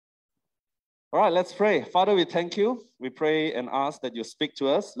All right, let's pray. Father, we thank you. We pray and ask that you speak to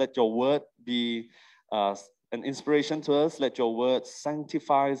us. Let your word be an inspiration to us. Let your word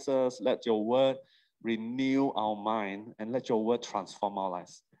sanctify us. Let your word renew our mind. And let your word transform our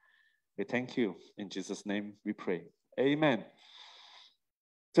lives. We thank you. In Jesus' name we pray. Amen.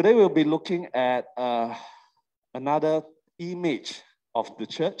 Today we'll be looking at another image of the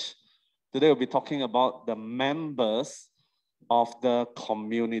church. Today we'll be talking about the members of the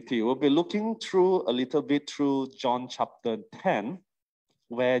community. We'll be looking through a little bit through John chapter 10,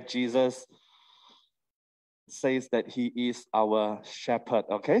 where Jesus says that he is our shepherd,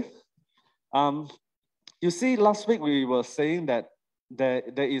 okay? You see, last week we were saying that there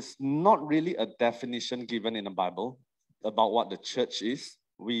is not really a definition given in the Bible about what the church is.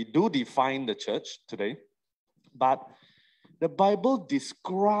 We do define the church today, but the Bible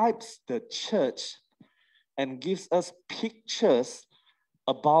describes the church and gives us pictures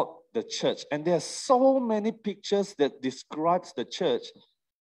about the church. And there are so many pictures that describes the church,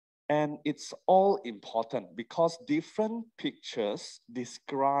 and it's all important because different pictures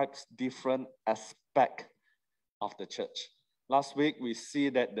describes different aspects of the church. Last week, we see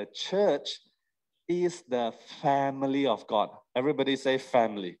that the church is the family of God. Everybody say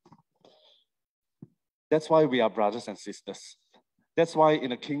family. That's why we are brothers and sisters. That's why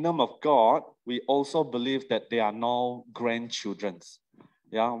in the kingdom of God, we also believe that they are now grandchildren.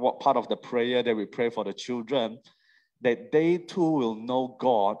 Yeah, what part of the prayer that we pray for the children, that they too will know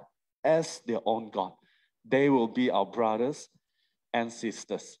God as their own God. They will be our brothers and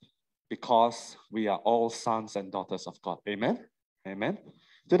sisters because we are all sons and daughters of God. Amen? Amen.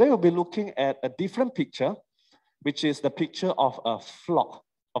 Today we'll be looking at a different picture, which is the picture of a flock.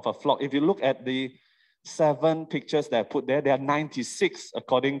 If you look at the 7 pictures that I put there, there are 96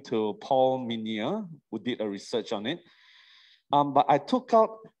 according to Paul Minier, who did a research on it. But I took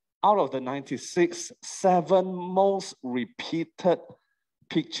out of the 96, 7 most repeated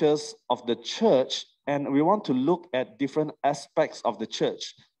pictures of the church, and we want to look at different aspects of the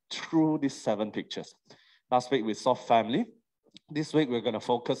church through these 7 pictures. Last week we saw family. This week we're going to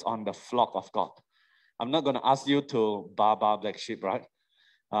focus on the flock of God. I'm not going to ask you to baa black sheep, right?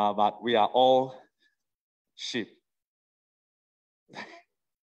 But we are all sheep.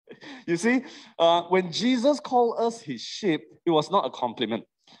 You see, when Jesus called us his sheep, it was not a compliment.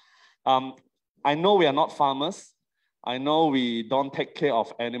 I know we are not farmers. I know we don't take care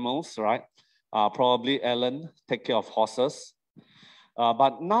of animals, right? Probably Ellen take care of horses.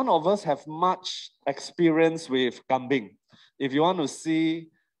 But none of us have much experience with kambing. If you want to see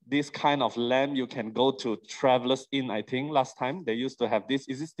this kind of lamb, you can go to Travelers Inn, I think, last time. They used to have this.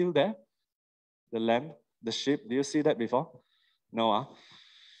 Is it still there? The lamb, the sheep. Do you see that before? No,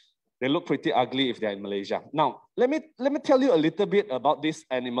 They look pretty ugly if they're in Malaysia. Now, let me tell you a little bit about this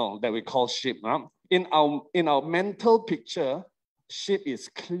animal that we call sheep. In our mental picture, sheep is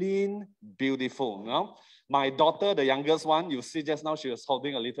clean, beautiful. My daughter, the youngest one, you see just now, she was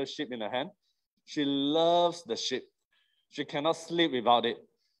holding a little sheep in her hand. She loves the sheep. She cannot sleep without it.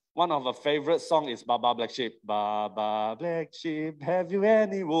 One of her favorite songs is Baba Black Sheep. Baba Black Sheep, have you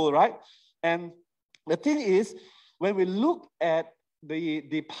any wool, right? And the thing is, when we look at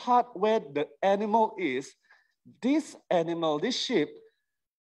the part where the animal is, this animal, this sheep,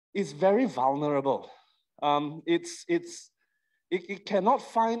 is very vulnerable. It cannot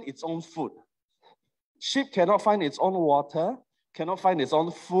find its own food. Sheep cannot find its own water, cannot find its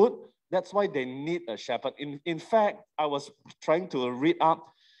own food. That's why they need a shepherd. In fact, I was trying to read up.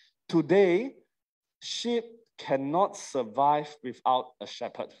 Today, sheep cannot survive without a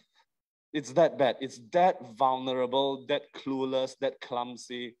shepherd. It's that bad. It's that vulnerable, that clueless, that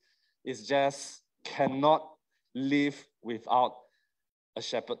clumsy. It's just cannot live without a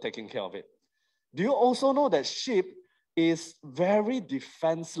shepherd taking care of it. Do you also know that sheep is very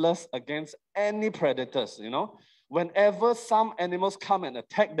defenseless against any predators? Whenever some animals come and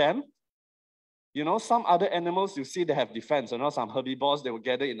attack them, some other animals, you see they have defense. Some herbivores, they will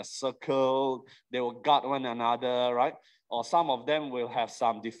gather in a circle. They will guard one another, right? Or some of them will have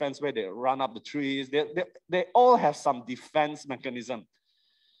some defense where they run up the trees. They all have some defense mechanism.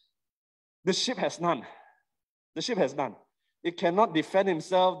 The sheep has none. The sheep has none. It cannot defend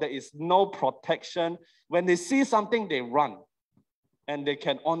himself. There is no protection. When they see something, they run. And they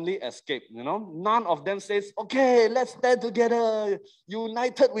can only escape, None of them says, okay, let's stand together.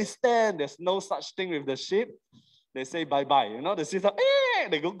 United we stand. There's no such thing with the sheep. They say bye-bye. The sheep,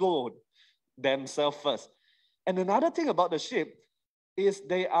 they go themselves first. And another thing about the sheep is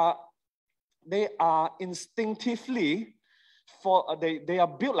they are instinctively, they are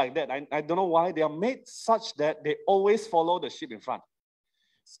built like that. I don't know why. They are made such that they always follow the sheep in front.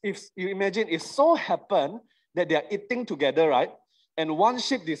 if you imagine, it so happened that they are eating together, right? And one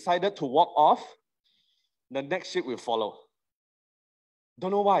sheep decided to walk off, the next sheep will follow.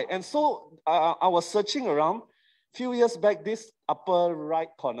 Don't know why. And so I was searching around. Few years back, this upper right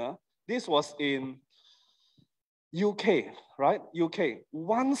corner, this was in UK, right? UK.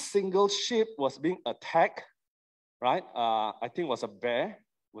 One single sheep was being attacked, right? I think it was a bear.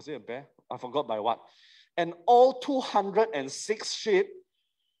 Was it a bear? I forgot by what. And all 206 sheep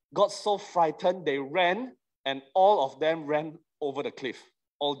got so frightened, they ran, and all of them ran over the cliff.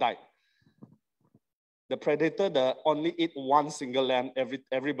 All died. The predator only eat one single lamb,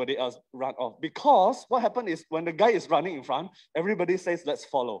 everybody else ran off. Because what happened is when the guy is running in front, everybody says, let's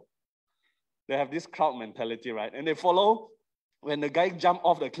follow. They have this crowd mentality, right? And they follow. When the guy jumped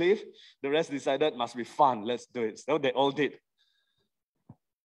off the cliff, the rest decided, must be fun, let's do it. So they all did.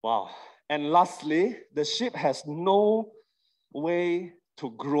 Wow. And lastly, the sheep has no way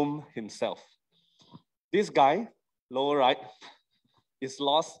to groom himself. This guy, lower right, is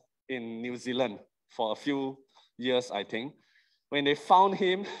lost in New Zealand for a few years, I think. When they found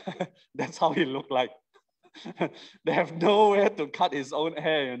him, that's how he looked like. They have nowhere to cut his own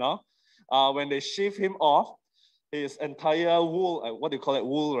hair, you know. When they shave him off, his entire wool, what do you call it,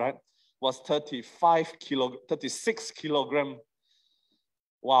 wool, right, was 36 kilogram.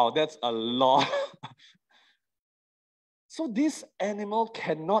 Wow, that's a lot. So this animal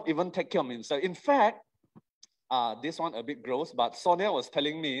cannot even take care of himself. In fact, this one a bit gross, but Sonia was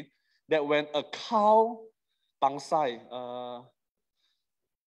telling me that when a cow bangsai,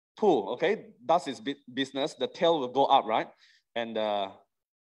 poo, okay, does its business, the tail will go up, right? And the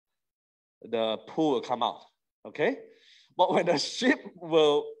poo will come out, okay? But when the sheep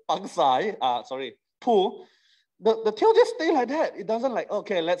will bangsai, poo, the tail just stay like that. It doesn't like,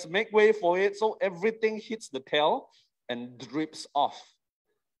 okay, let's make way for it. So everything hits the tail and drips off.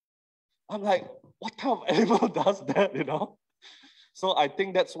 I'm like, what type of animal does that, you know? So I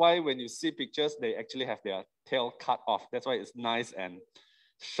think that's why when you see pictures, they actually have their tail cut off. That's why it's nice and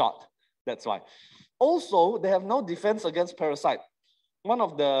short. That's why. Also, they have no defense against parasite. One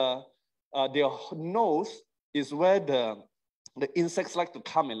of their nose is where the insects like to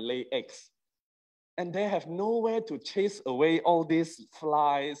come and lay eggs. And they have nowhere to chase away all these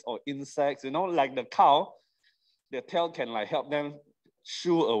flies or insects, you know, like the cow, their tail can like help them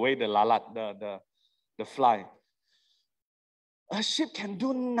shoo away the lalat, the fly. A sheep can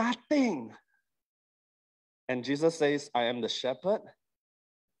do nothing. And Jesus says, I am the shepherd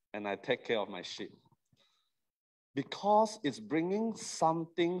and I take care of my sheep. Because it's bringing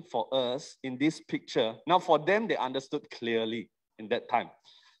something for us in this picture. Now for them, they understood clearly in that time.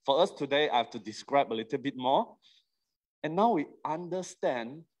 For us today, I have to describe a little bit more. And now we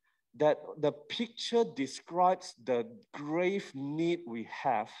understand that the picture describes the grave need we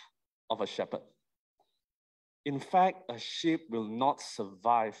have of a shepherd. In fact, a sheep will not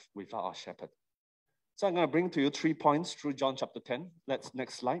survive without a shepherd. So I'm going to bring to you 3 points through John chapter 10.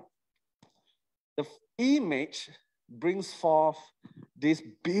 Next slide. The image brings forth this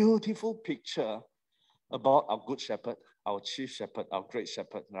beautiful picture about our good shepherd, our chief shepherd, our great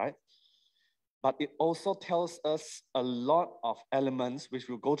shepherd, right? But it also tells us a lot of elements which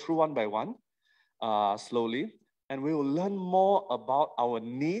we'll go through one by one, slowly, and we will learn more about our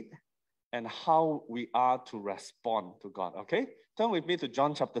need and how we are to respond to God, okay? Turn with me to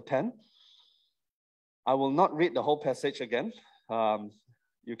John chapter 10. I will not read the whole passage again.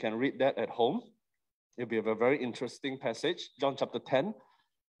 You can read that at home. It'll be a very interesting passage. John chapter 10,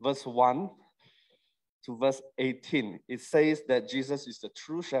 verse 1 to verse 18. It says that Jesus is the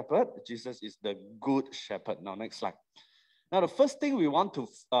true shepherd. Jesus is the good shepherd. Now, next slide. Now, the first thing we want to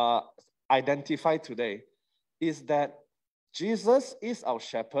identify today is that Jesus is our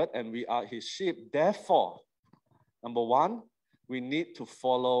shepherd and we are his sheep. Therefore, number one, we need to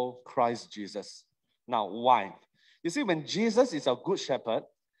follow Christ Jesus. Now, why? You see, when Jesus is our good shepherd,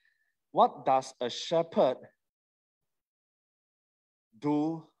 what does a shepherd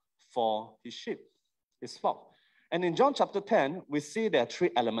do for his sheep, his flock? And in John chapter 10, we see there are 3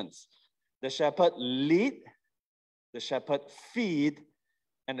 elements. The shepherd lead, the shepherd feed,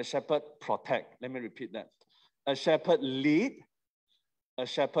 and the shepherd protect. Let me repeat that. A shepherd lead, a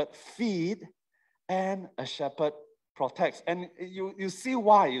shepherd feed, and a shepherd protects. And you see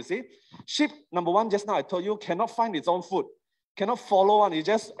why, you see? Sheep, number one, just now I told you, cannot find its own food. Cannot follow on. It's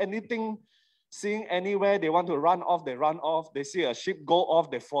just anything, seeing anywhere they want to run off, they run off. They see a sheep go off,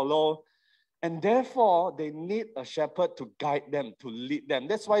 they follow. And therefore, they need a shepherd to guide them, to lead them.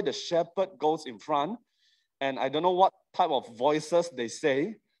 That's why the shepherd goes in front. And I don't know what type of voices they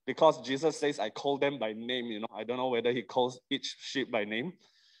say, because Jesus says, I call them by name, you know. I don't know whether he calls each sheep by name.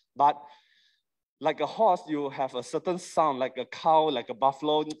 But like a horse, you have a certain sound, like a cow, like a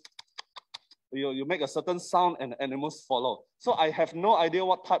buffalo. You make a certain sound and animals follow. So I have no idea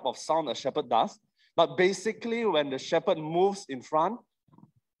what type of sound a shepherd does. But basically, when the shepherd moves in front,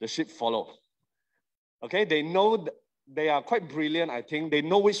 the sheep follow. Okay, they know, they are quite brilliant, I think. They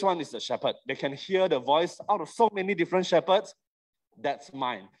know which one is the shepherd. They can hear the voice out of so many different shepherds. That's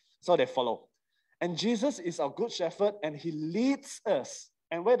mine. So they follow. And Jesus is our good shepherd, and he leads us.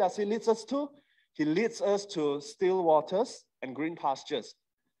 And where does he lead us to? He leads us to still waters and green pastures.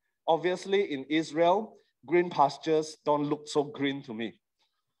 Obviously, in Israel, green pastures don't look so green to me.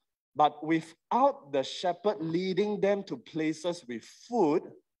 But without the shepherd leading them to places with food,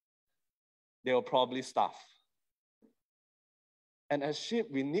 they will probably starve. And as sheep,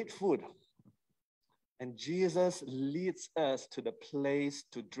 we need food. And Jesus leads us to the place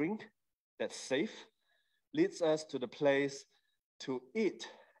to drink that's safe, leads us to the place to eat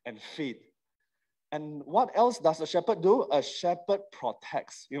and feed. And what else does a shepherd do? A shepherd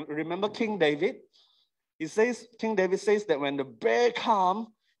protects. You remember King David? King David says that when the bear comes,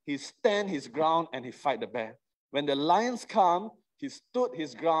 he stand his ground and he fight the bear. When the lions come, he stood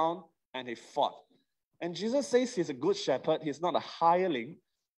his ground and he fought. And Jesus says he's a good shepherd. He's not a hireling.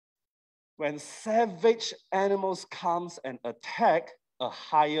 When savage animals comes and attack a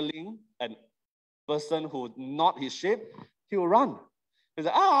hireling, a person who not his sheep, he will run. He's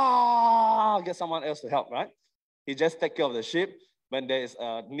like, get someone else to help, right? He just take care of the sheep. When there is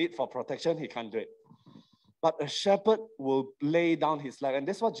a need for protection, he can't do it. But a shepherd will lay down his life. And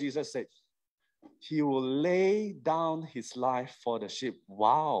that's what Jesus said. He will lay down his life for the sheep.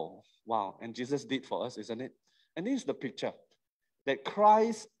 Wow. Wow. And Jesus did for us, isn't it? And this is the picture. That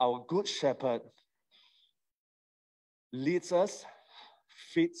Christ, our good shepherd, leads us,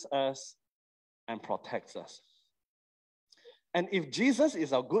 feeds us, and protects us. And if Jesus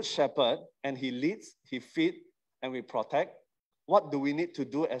is our good shepherd and he leads, he feeds, and we protect, what do we need to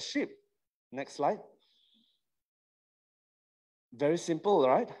do as sheep? Next slide. Very simple,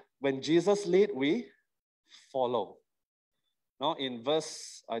 right? When Jesus leads, we follow. Now in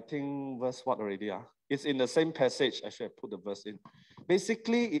verse, I think verse what already? It's in the same passage. Actually, I put the verse in.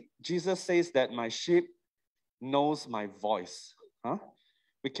 Basically, Jesus says that my sheep knows my voice.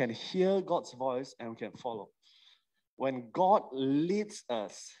 We can hear God's voice and we can follow. When God leads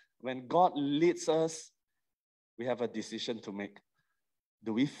us, we have a decision to make.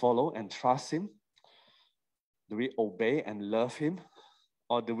 Do we follow and trust him? Do we obey and love him?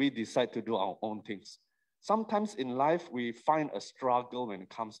 Or do we decide to do our own things? Sometimes in life, we find a struggle when it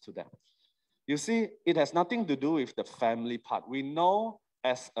comes to that. You see, it has nothing to do with the family part. We know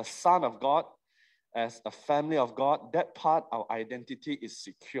as a son of God, as a family of God, that part, our identity is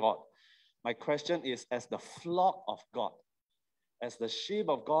secured. My question is, as the flock of God, as the sheep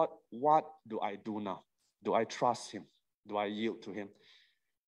of God, what do I do now? Do I trust him? Do I yield to him?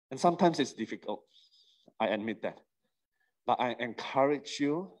 And sometimes it's difficult. I admit that. But I encourage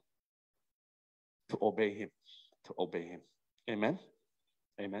you to obey him, Amen?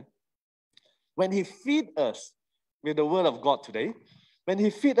 Amen. When he feeds us with the word of God today, when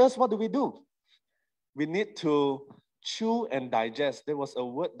he feeds us, what do? We need to chew and digest. There was a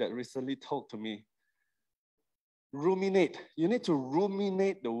word that recently told to me. Ruminate. You need to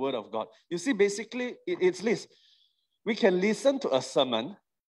ruminate the word of God. You see, basically, it's this. We can listen to a sermon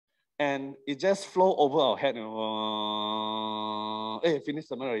and it just flow over our head. Hey, finish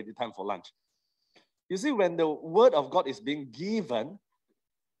sermon already, time for lunch. You see, when the word of God is being given,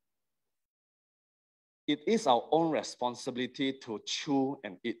 it is our own responsibility to chew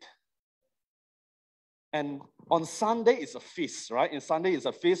and eat. And on Sunday, it's a feast, right? In Sunday, it's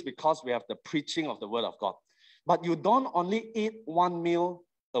a feast because we have the preaching of the word of God. But you don't only eat one meal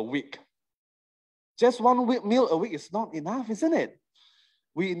a week. Just one meal a week is not enough, isn't it?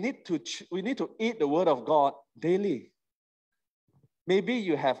 We need to eat the word of God daily. Maybe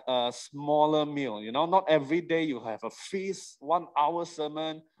you have a smaller meal, not every day you have a feast, 1 hour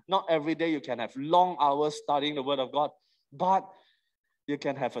sermon. Not every day you can have long hours studying the word of God, but you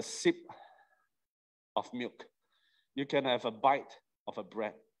can have a sip of milk. You can have a bite of a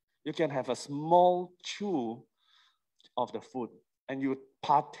bread. You can have a small chew of the food, and you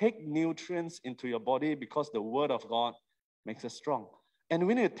partake nutrients into your body because the word of God makes us strong. And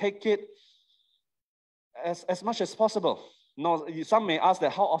we need to take it as much as possible. No, some may ask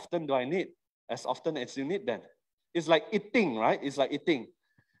that, how often do I need? As often as you need then. It's like eating, right? It's like eating.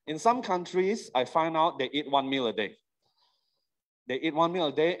 In some countries, I find out they eat one meal a day. They eat one meal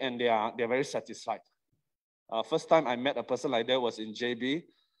a day and they're very satisfied. First time I met a person like that was in JB.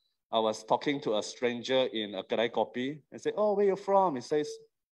 I was talking to a stranger in a Kedai Kopi and said, oh, where you from? He says,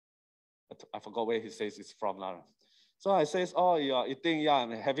 I forgot where he says it's from. So I says, oh, you're eating, yeah,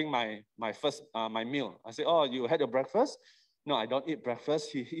 I'm having my first, my meal. I say, oh, you had your breakfast? No, I don't eat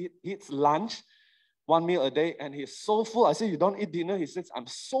breakfast. He eats lunch, 1 meal a day, and he's so full. I say, you don't eat dinner? He says, I'm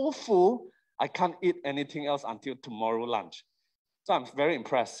so full, I can't eat anything else until tomorrow lunch. So I'm very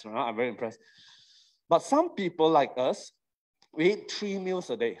impressed, I'm very impressed. But some people like us, we eat 3 meals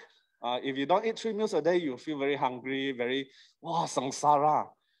a day. If you don't eat 3 meals a day, you feel very hungry, very, wow, samsara.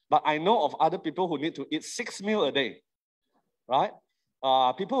 But I know of other people who need to eat 6 meals a day, right?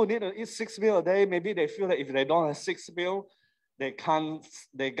 People who need to eat 6 meals a day, maybe they feel that if they don't have 6 meals, they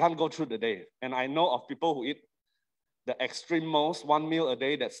can't go through the day. And I know of people who eat the extreme most 1 meal a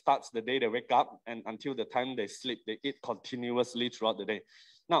day that starts the day they wake up and until the time they sleep, they eat continuously throughout the day.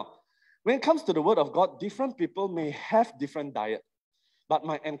 Now, when it comes to the word of God, different people may have different diet. But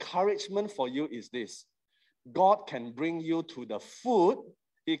my encouragement for you is this. God can bring you to the food.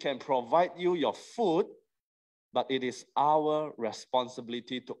 He can provide you your food, but it is our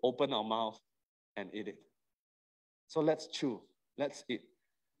responsibility to open our mouth and eat it. So let's chew. Let's eat.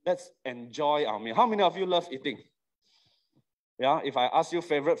 Let's enjoy our meal. How many of you love eating? Yeah, if I ask you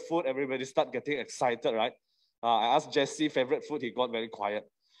favorite food, everybody start getting excited, right? I asked Jesse favorite food, he got very quiet.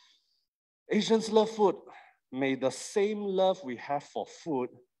 Asians love food. May the same love we have for food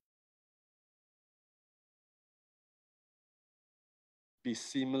be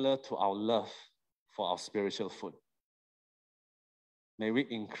similar to our love for our spiritual food. May we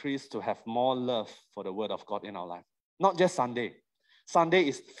increase to have more love for the word of God in our life. Not just Sunday. Sunday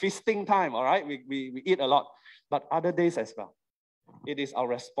is feasting time, all right? We eat a lot, but other days as well. It is our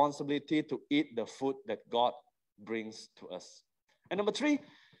responsibility to eat the food that God brings to us. And number 3,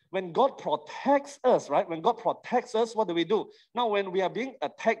 when God protects us, right? When God protects us, what do? Now, when we are being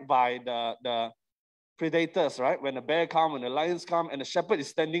attacked by the predators, right? When the bear comes, when the lions come, and the shepherd is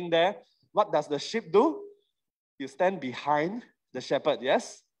standing there, what does the sheep do? You stand behind the shepherd,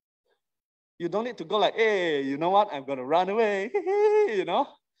 yes? You don't need to go like, hey, you know what? I'm going to run away, you know?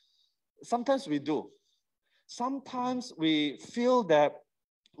 Sometimes we do. Sometimes we feel that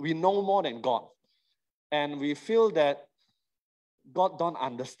we know more than God. And we feel that God don't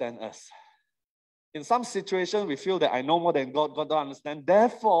understand us. In some situations, we feel that I know more than God. God don't understand.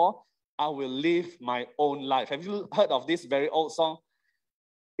 Therefore, I will live my own life. Have you heard of this very old song?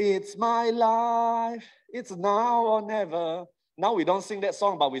 It's my life. It's now or never. Now we don't sing that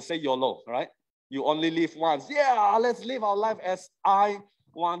song, but we say YOLO, right? You only live once. Yeah, let's live our life as I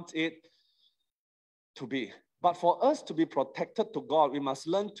want it to be. But for us to be protected to God, we must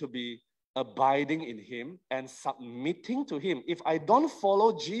learn to be abiding in Him and submitting to Him. If I don't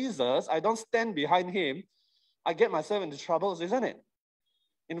follow Jesus, I don't stand behind Him, I get myself into troubles, isn't it?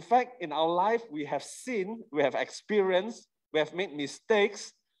 In fact, in our life, we have sinned, we have experienced, we have made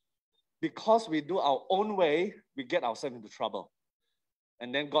mistakes. Because we do our own way, we get ourselves into trouble.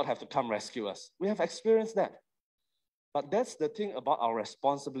 And then God have to come rescue us. We have experienced that. But that's the thing about our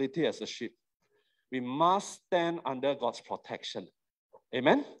responsibility as a sheep. We must stand under God's protection.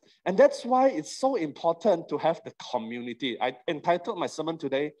 Amen? And that's why it's so important to have the community. I entitled my sermon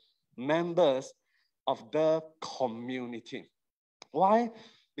today, Members of the Community. Why?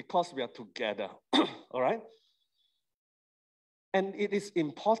 Because we are together. All right? And it is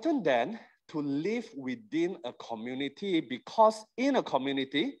important then to live within a community, because in a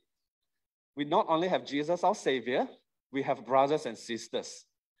community, we not only have Jesus, our Savior, we have brothers and sisters.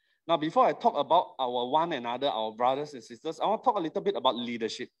 Now, before I talk about our one another, our brothers and sisters, I want to talk a little bit about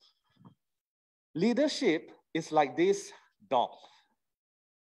leadership. Leadership is like this dog.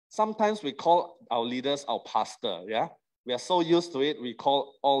 Sometimes we call our leaders our pastor, yeah? We are so used to it, we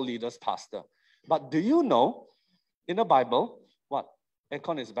call all leaders pastor. But do you know, in the Bible, what?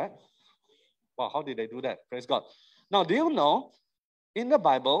 Aircon is back? Wow, how did they do that? Praise God. Now, do you know, in the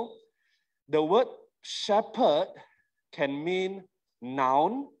Bible, the word shepherd can mean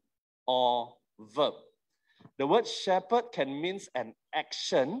noun or verb. The word shepherd can mean an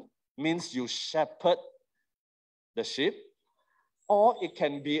action, means you shepherd the sheep, or it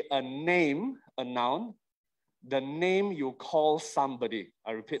can be a name, a noun, the name you call somebody.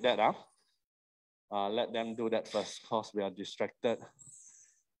 I repeat that. Let them do that first, because we are distracted.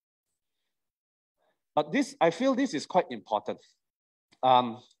 But this, I feel this is quite important.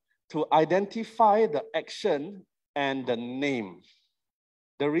 To identify the action and the name.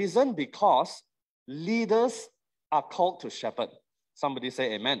 The reason, because leaders are called to shepherd. Somebody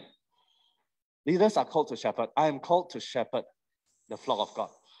say amen. Leaders are called to shepherd. I am called to shepherd the flock of God.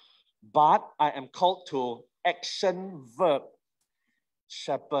 But I am called to action verb,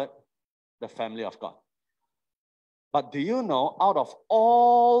 shepherd the family of God. But do you know, out of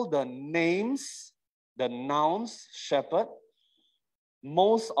all the names, the nouns shepherd,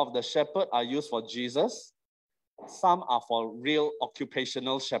 most of the shepherd are used for Jesus. Some are for real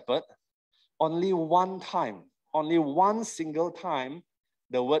occupational shepherd. Only one time, only one single time,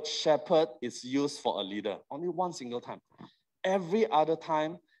 the word shepherd is used for a leader. Only one single time. Every other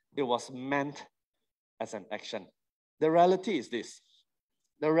time, it was meant as an action. The reality is this.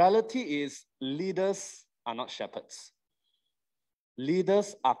 The reality is leaders are not shepherds.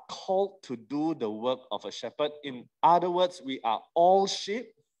 Leaders are called to do the work of a shepherd. In other words, we are all sheep.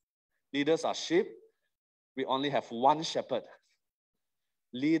 Leaders are sheep. We only have one shepherd.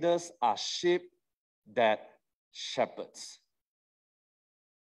 Leaders are sheep that shepherds.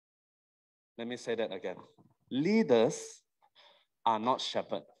 Let me say that again. Leaders are not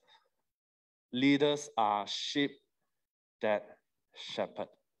shepherds. Leaders are sheep that shepherd.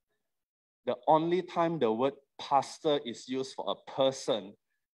 The only time the word pastor is used for a person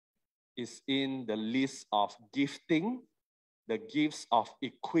is in the list of gifting, the gifts of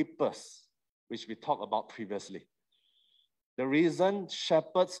equippers, which we talked about previously. The reason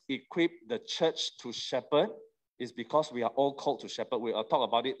shepherds equip the church to shepherd is because we are all called to shepherd. We will talk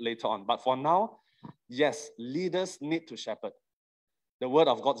about it later on. But for now, yes, leaders need to shepherd. The word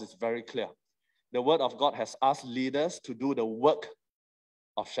of God is very clear. The word of God has asked leaders to do the work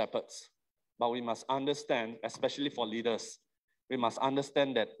of shepherds. But we must understand, especially for leaders, we must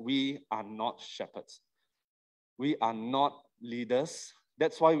understand that we are not shepherds. We are not leaders.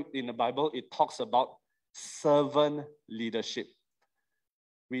 That's why in the Bible, it talks about servant leadership.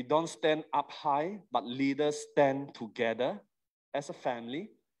 We don't stand up high, but leaders stand together as a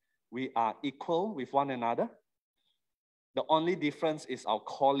family. We are equal with one another. The only difference is our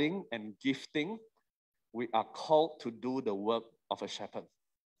calling and gifting. We are called to do the work of a shepherd.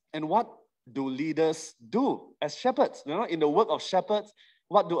 And what do leaders do as shepherds? You know, in the work of shepherds,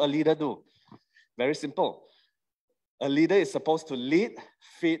 what do a leader do? Very simple. A leader is supposed to lead,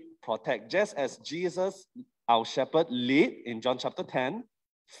 feed, protect. Just as Jesus, our shepherd, lead in John chapter 10,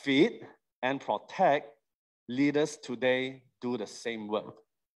 feed and protect, leaders today do the same work.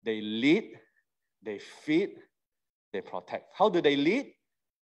 They lead, they feed, they protect. How do they lead?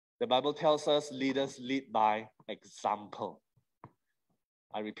 The Bible tells us leaders lead by example.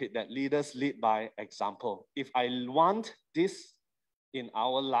 I repeat that, leaders lead by example. If I want this in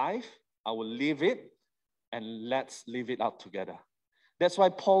our life, I will live it, and let's live it out together. That's why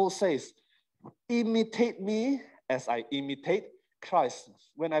Paul says, imitate me as I imitate Christ.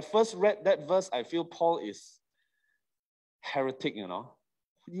 When I first read that verse, I feel Paul is heretic, you know.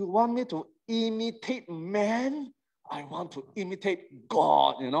 You want me to imitate man? I want to imitate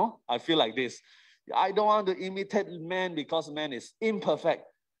God, you know. I feel like this. I don't want to imitate man because man is imperfect.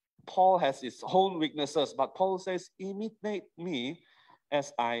 Paul has his own weaknesses, but Paul says, imitate me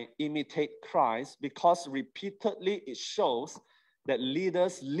as I imitate Christ, because repeatedly it shows that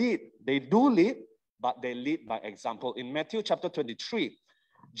leaders lead. They do lead, but they lead by example. In Matthew chapter 23,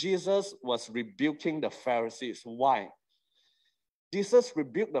 Jesus was rebuking the Pharisees. Why? Jesus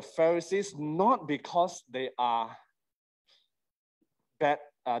rebuked the Pharisees not because they are bad,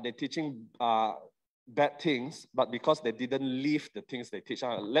 they're teaching bad things, but because they didn't live the things they teach.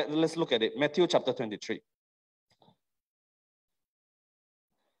 Let's look at it. Matthew chapter 23.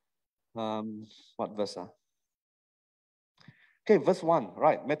 What verse? Okay, verse 1,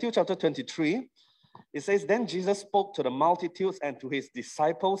 right. Matthew chapter 23. It says, then Jesus spoke to the multitudes and to his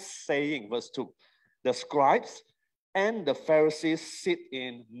disciples, saying, verse 2, the scribes and the Pharisees sit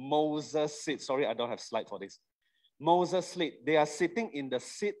in Moses' seat. Sorry, I don't have slide for this. Moses' seat. They are sitting in the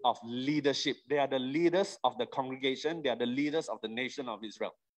seat of leadership. They are the leaders of the congregation. They are the leaders of the nation of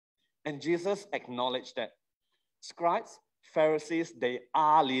Israel. And Jesus acknowledged that. Scribes, Pharisees, they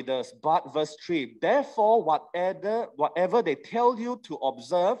are leaders. But verse 3, therefore, whatever they tell you to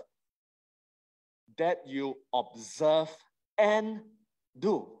observe, that you observe and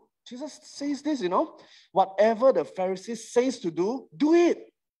do. Jesus says this, you know, whatever the Pharisees says to do, do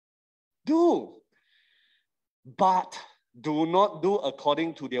it. Do. But do not do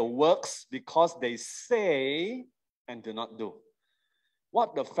according to their works, because they say and do not do.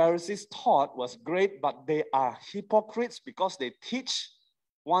 What the Pharisees taught was great, but they are hypocrites because they teach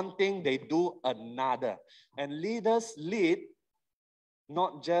one thing, they do another. And leaders lead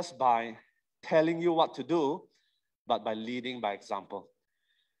not just by telling you what to do, but by leading by example.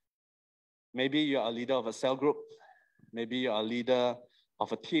 Maybe you're a leader of a cell group. Maybe you're a leader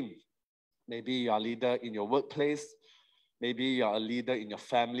of a team. Maybe you're a leader in your workplace. Maybe you're a leader in your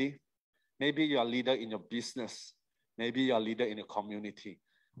family. Maybe you're a leader in your business. Maybe you're a leader in your community.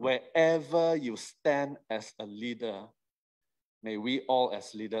 Wherever you stand as a leader, may we all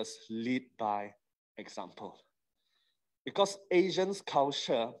as leaders lead by example. Because Asians'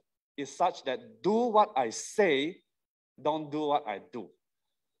 culture is such that do what I say, don't do what I do.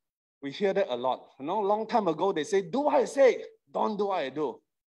 We hear that a lot. You know, long time ago, they say, do what I say, don't do what I do.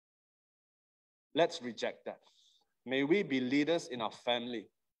 Let's reject that. May we be leaders in our family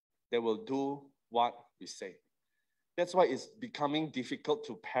that will do what we say. That's why it's becoming difficult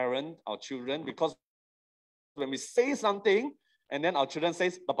to parent our children, because when we say something and then our children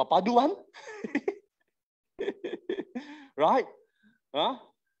says, Papa do one? Right? Huh?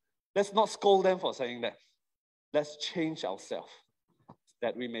 Let's not scold them for saying that. Let's change ourselves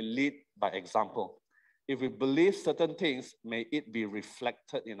that we may lead by example. If we believe certain things, may it be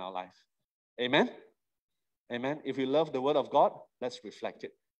reflected in our life. Amen? Amen. If we love the word of God, let's reflect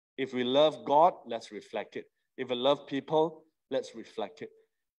it. If we love God, let's reflect it. If we love people, let's reflect it.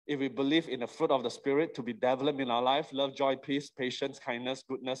 If we believe in the fruit of the Spirit to be developed in our life, love, joy, peace, patience, kindness,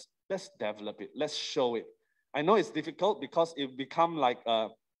 goodness, let's develop it. Let's show it. I know it's difficult because it become like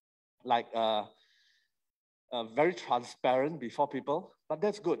very transparent before people, but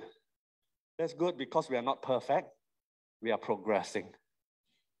that's good. That's good because we are not perfect. We are progressing.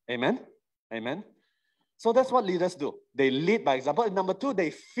 Amen? Amen? So that's what leaders do. They lead by example. And number two,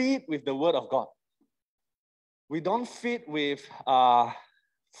 they feed with the word of God. We don't feed with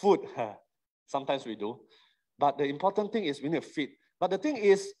food. Sometimes we do. But the important thing is we need to feed. But the thing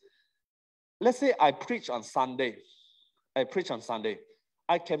is, let's say I preach on Sunday. I preach on Sunday.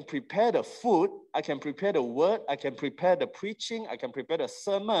 I can prepare the food. I can prepare the word. I can prepare the preaching. I can prepare the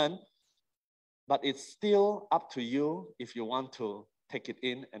sermon. But it's still up to you if you want to take it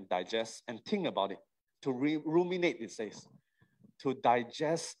in and digest and think about it. To ruminate, it says. To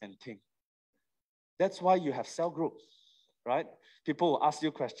digest and think. That's why you have cell groups, right? People will ask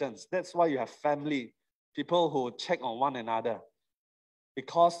you questions. That's why you have family. People who check on one another.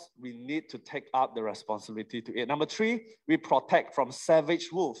 Because we need to take up the responsibility to it. Number three, we protect from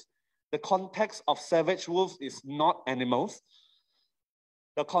savage wolves. The context of savage wolves is not animals.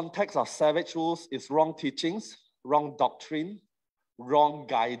 The context of savage wolves is wrong teachings, wrong doctrine, wrong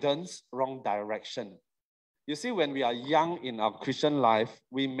guidance, wrong direction. You see, when we are young in our Christian life,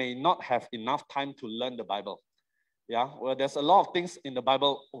 we may not have enough time to learn the Bible. Yeah, well, there's a lot of things in the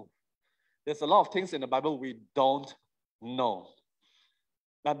Bible. There's a lot of things in the Bible we don't know.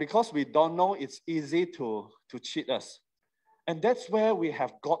 Now, because we don't know, it's easy to cheat us. And that's where we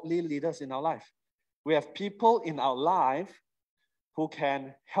have godly leaders in our life. We have people in our life who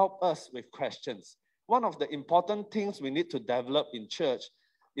can help us with questions. One of the important things we need to develop in church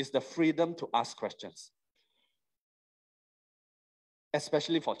is the freedom to ask questions.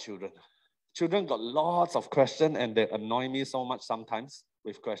 Especially for children. Children got lots of questions and they annoy me so much sometimes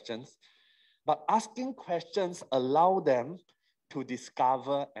with questions. But asking questions allow them to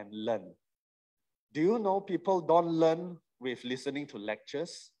discover and learn. Do you know people don't learn with listening to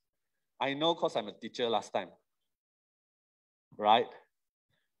lectures? I know because I'm a teacher last time. Right?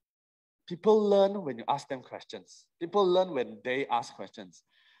 People learn when you ask them questions. People learn when they ask questions.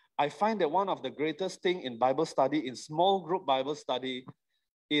 I find that one of the greatest things in Bible study, in small group Bible study,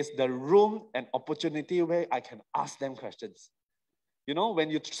 is the room and opportunity where I can ask them questions. You know, when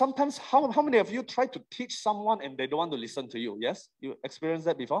you sometimes, how many of you try to teach someone and they don't want to listen to you? Yes? You experienced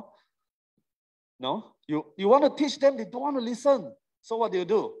that before? No? You want to teach them, they don't want to listen. So what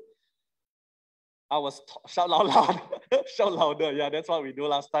do? Shout loud. Shout louder. Yeah, that's what we do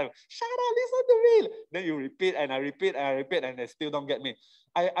last time. Shout out, listen to me. Then you repeat and I repeat and I repeat and they still don't get me.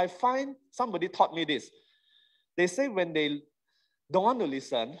 I find somebody taught me this. They say when they don't want to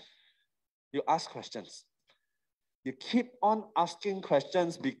listen, you ask questions. You keep on asking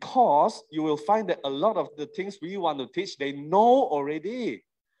questions because you will find that a lot of the things we want to teach, they know already.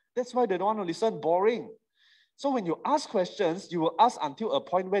 That's why they don't want to listen, boring. So when you ask questions, you will ask until a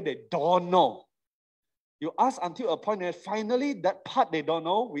point where they don't know. You ask until a point where finally that part they don't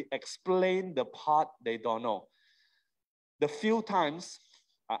know, we explain the part they don't know. The few times,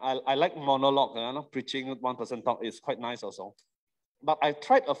 I like monologue, preaching, one person talk is quite nice also. But I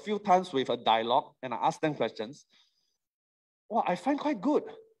tried a few times with a dialogue and I asked them questions. Well, I find quite good.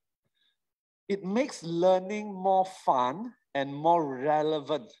 It makes learning more fun and more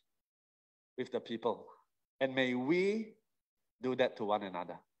relevant with the people. And may we do that to one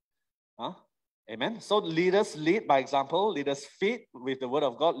another. Huh? Amen. So leaders lead by example, leaders feed with the word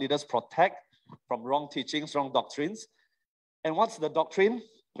of God, leaders protect from wrong teachings, wrong doctrines. And what's the doctrine?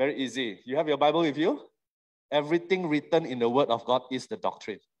 Very easy. You have your Bible with you? Everything written in the word of God is the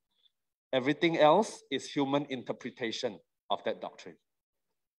doctrine. Everything else is human interpretation of that doctrine.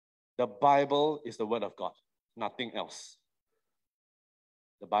 The Bible is the Word of God, nothing else.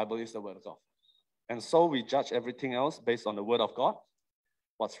 The Bible is the Word of God. And so we judge everything else based on the Word of God,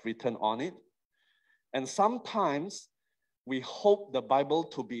 what's written on it. And sometimes we hope the Bible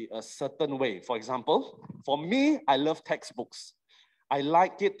to be a certain way. For example, for me, I love textbooks. I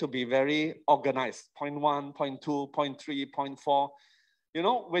like it to be very organized. Point 1, point 2, point 3, point 4. You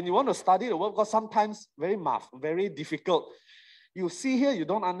know, when you want to study the Word of God, sometimes very difficult. You see here, you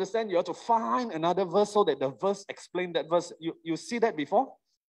don't understand, you have to find another verse so that the verse explains that verse. You see that before?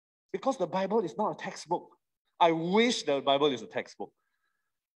 Because the Bible is not a textbook. I wish the Bible is a textbook.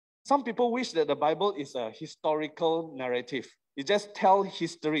 Some people wish that the Bible is a historical narrative. It just tells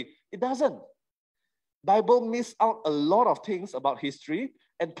history. It doesn't. Bible miss out a lot of things about history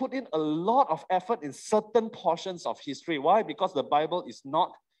and put in a lot of effort in certain portions of history. Why? Because the Bible is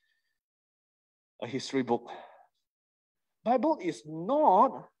not a history book. Bible is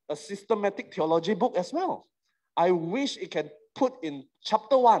not a systematic theology book as well. I wish it can put in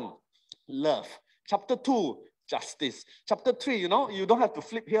chapter 1, love. Chapter 2, justice. Chapter 3, you know, you don't have to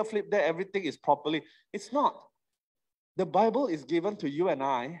flip here, flip there. Everything is properly. It's not. The Bible is given to you and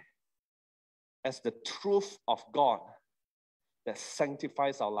I as the truth of God that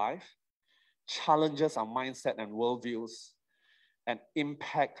sanctifies our life, challenges our mindset and worldviews, and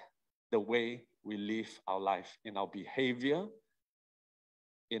impact the way we live our life in our behavior,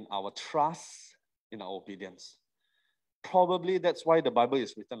 in our trust, in our obedience. Probably that's why the Bible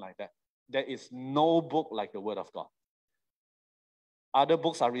is written like that. There is no book like the Word of God. Other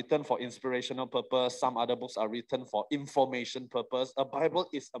books are written for inspirational purpose. Some other books are written for information purpose. A Bible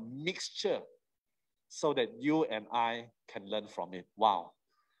is a mixture so that you and I can learn from it. Wow.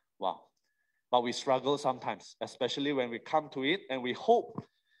 Wow. But we struggle sometimes, especially when we come to it and we hope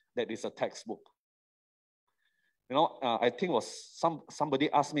that it's a textbook. You know, I think it was somebody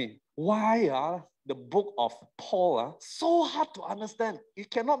asked me, why the book of Paul so hard to understand? You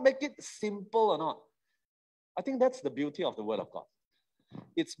cannot make it simple or not? I think that's the beauty of the Word of God.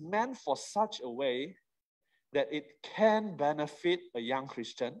 It's meant for such a way that it can benefit a young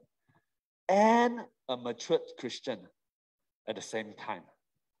Christian and a matured Christian at the same time.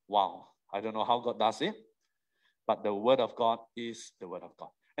 Wow. I don't know how God does it, but the Word of God is the Word of God.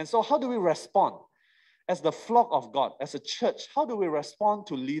 And so how do we respond? As the flock of God, as a church, how do we respond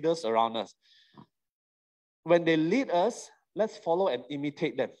to leaders around us? When they lead us, let's follow and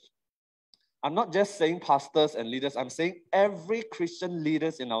imitate them. I'm not just saying pastors and leaders, I'm saying every Christian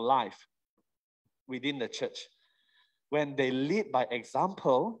leaders in our life within the church. When they lead by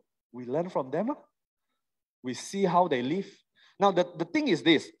example, we learn from them. We see how they live. Now, the thing is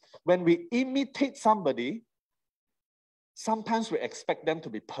this, when we imitate somebody, sometimes we expect them to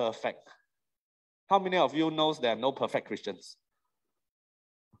be perfect. How many of you knows there are no perfect Christians?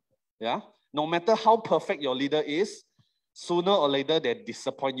 Yeah? No matter how perfect your leader is, sooner or later they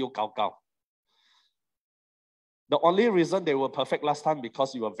disappoint you, gao. The only reason they were perfect last time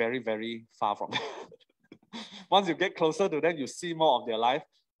because you were very, very far from them. Once you get closer to them, you see more of their life.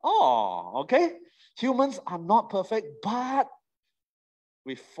 Oh, okay. Humans are not perfect, but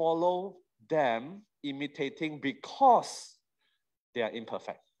we follow them imitating because they are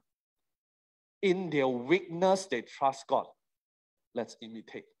imperfect. In their weakness, they trust God. Let's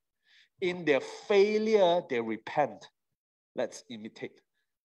imitate. In their failure, they repent. Let's imitate.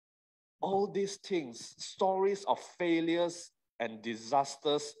 All these things, stories of failures and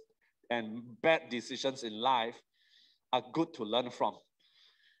disasters and bad decisions in life are good to learn from.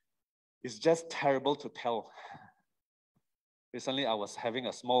 It's just terrible to tell. Recently, I was having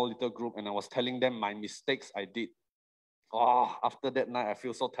a small little group and I was telling them my mistakes I did. Oh, after that night, I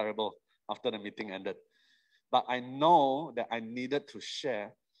feel so terrible after the meeting ended. But I know that I needed to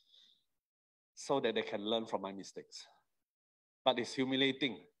share so that they can learn from my mistakes. But it's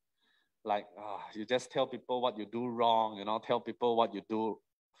humiliating. Like, you just tell people what you do wrong, you know, tell people what you do,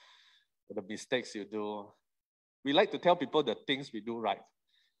 the mistakes you do. We like to tell people the things we do right.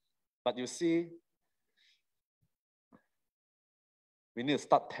 But you see, we need to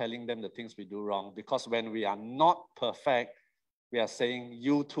start telling them the things we do wrong, because when we are not perfect, we are saying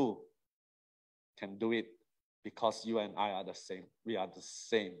you too can do it because you and I are the same. We are the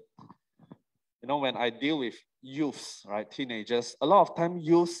same. You know, when I deal with youths, right, teenagers, a lot of time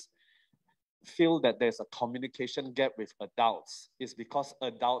youths feel that there's a communication gap with adults. It's because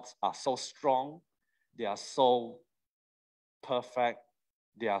adults are so strong, they are so perfect,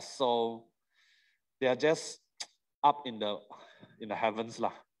 they are just up in the heavens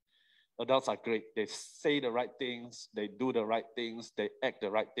lah. Adults are great. They say the right things, they do the right things, they act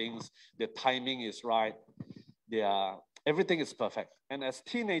the right things, their timing is right, their Everything is perfect. And as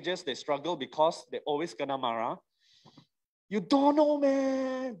teenagers, they struggle because they always kena marah. You don't know,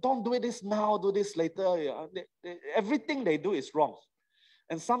 man. Don't do this now, do this later. Yeah. Everything they do is wrong.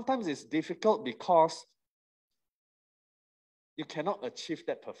 And sometimes it's difficult because you cannot achieve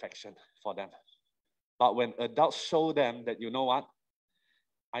that perfection for them. But when adults show them that, you know what,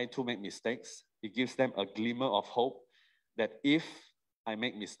 I too make mistakes, it gives them a glimmer of hope that if I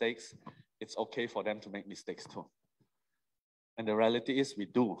make mistakes, it's okay for them to make mistakes too. And the reality is we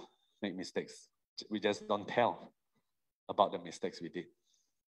do make mistakes. We just don't tell about the mistakes we did.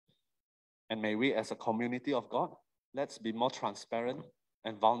 And may we as a community of God, let's be more transparent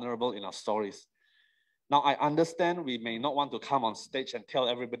and vulnerable in our stories. Now, I understand we may not want to come on stage and tell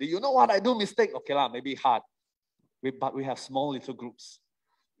everybody, you know what, I do mistake. Okay, maybe hard. But we have small little groups.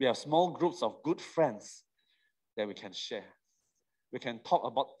 We have small groups of good friends that we can share. We can talk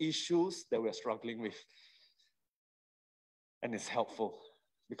about issues that we're struggling with. And it's helpful.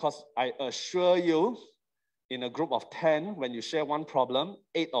 Because I assure you, in a group of 10, when you share one problem,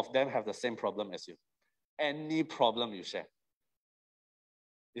 8 of them have the same problem as you. Any problem you share.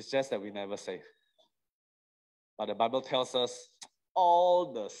 It's just that we never say. But the Bible tells us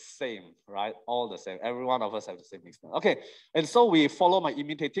all the same, right? All the same. Every one of us have the same experience. Okay, and so we follow my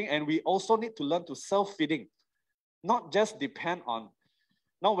imitating, and we also need to learn to self-feeding. Not just depend on,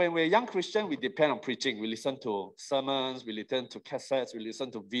 now when we're young Christian, we depend on preaching. We listen to sermons, we listen to cassettes, we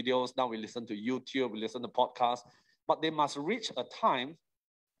listen to videos, now we listen to YouTube, we listen to podcasts. But they must reach a time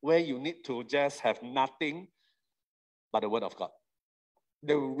where you need to just have nothing but the word of God.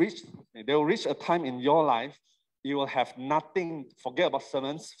 They will reach a time in your life, you will have nothing, forget about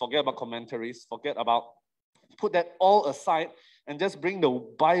sermons, forget about commentaries, put that all aside and just bring the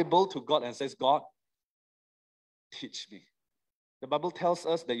Bible to God and says, God, teach me. The Bible tells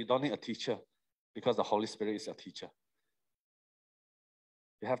us that you don't need a teacher because the Holy Spirit is your teacher.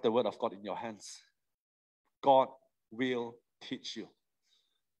 You have the word of God in your hands. God will teach you.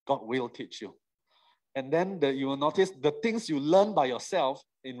 God will teach you. And then you will notice the things you learn by yourself,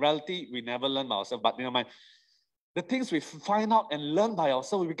 in reality, we never learn by ourselves, but never mind. The things we find out and learn by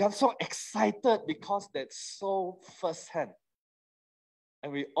ourselves, we become so excited because that's so firsthand.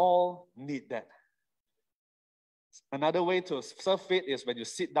 And we all need that. Another way to self-feed is when you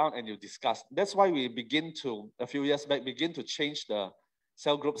sit down and you discuss. That's why we a few years back, begin to change the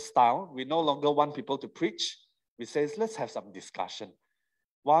cell group style. We no longer want people to preach. We say, let's have some discussion.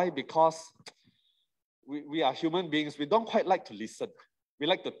 Why? Because we are human beings. We don't quite like to listen. We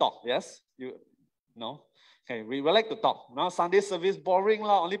like to talk, yes? No? Okay, we like to talk. Now Sunday service boring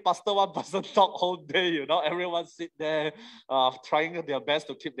lah. Only pastor one person talk whole day. Everyone sit there trying their best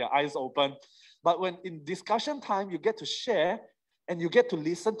to keep their eyes open. But when in discussion time, you get to share and you get to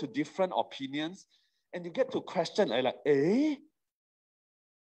listen to different opinions and you get to question like, eh?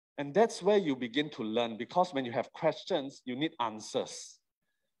 And that's where you begin to learn, because when you have questions, you need answers.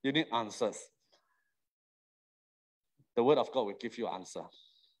 You need answers. The word of God will give you an answer.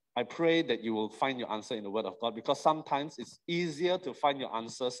 I pray that you will find your answer in the word of God, because sometimes it's easier to find your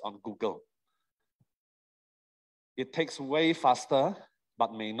answers on Google. It takes way faster,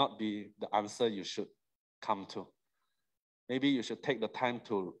 but may not be the answer you should come to. Maybe you should take the time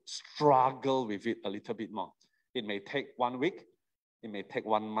to struggle with it a little bit more. It may take 1 week, it may take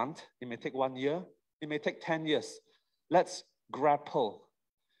 1 month, it may take 1 year, it may take 10 years. Let's grapple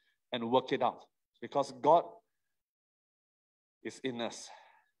and work it out, because God is in us.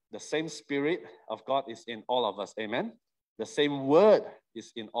 The same Spirit of God is in all of us. Amen? The same word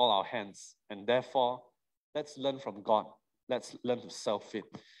is in all our hands. And therefore, let's learn from God. Let's learn to self-feed.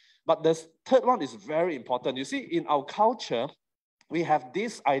 But the third one is very important. You see, in our culture, we have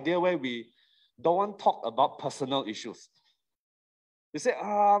this idea where we don't want to talk about personal issues. You say,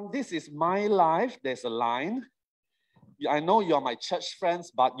 this is my life. There's a line. I know you're my church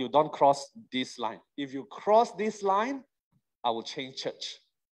friends, but you don't cross this line. If you cross this line, I will change church.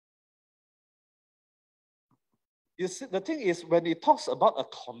 You see, the thing is, when it talks about a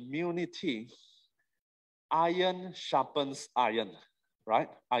community, iron sharpens iron, right?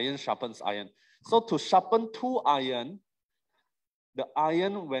 Iron sharpens iron. So to sharpen 2 iron, the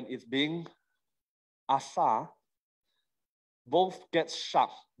iron, when it's being asar, both get sharp.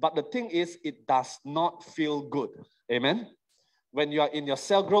 But the thing is, it does not feel good. Amen? When you are in your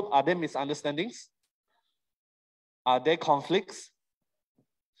cell group, are there misunderstandings? Are there conflicts?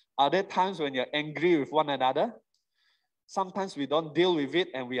 Are there times when you're angry with one another? Sometimes we don't deal with it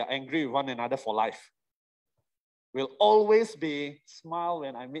and we are angry with one another for life. We'll always be smile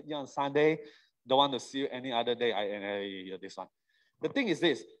when I meet you on Sunday. Don't want to see you any other day. This one. The thing is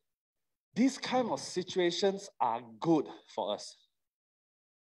this. These kind of situations are good for us.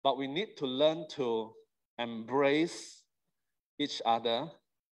 But we need to learn to embrace each other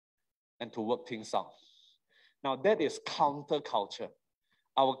and to work things out. Now, that is counterculture.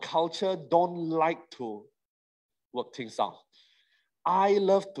 Our culture don't like to work things out. I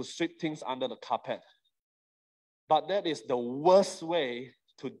love to sweep things under the carpet. But that is the worst way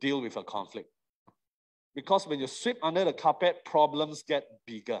to deal with a conflict. Because when you sweep under the carpet, problems get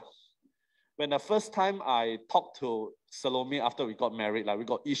bigger. When the first time I talked to Salome after we got married, like we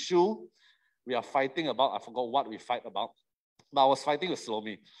got issue, we are fighting about, I forgot what we fight about, but I was fighting with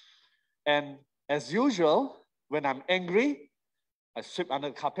Salome. And as usual, when I'm angry, I sweep under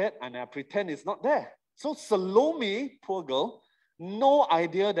the carpet and I pretend it's not there. So Salome, poor girl, no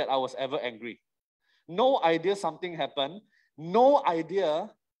idea that I was ever angry. No idea something happened. No idea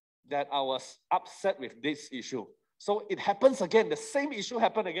that I was upset with this issue. So it happens again. The same issue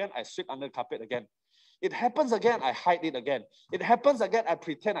happened again. I sweep under the carpet again. It happens again. I hide it again. It happens again. I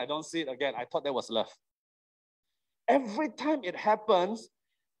pretend I don't see it again. I thought that was love. Every time it happens,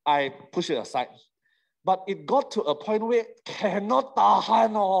 I push it aside. But it got to a point where cannot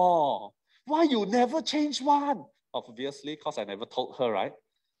tahan. Oh. Why you never change one? Obviously, because I never told her, right?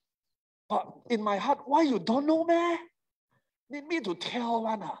 But in my heart, why you don't know, man? Need me to tell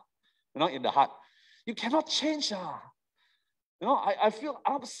one, in the heart. You cannot change. I feel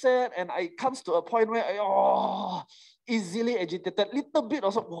upset and it comes to a point where easily agitated, little bit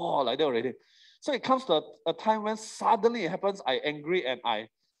also, like that already. So it comes to a time when suddenly it happens, I angry and I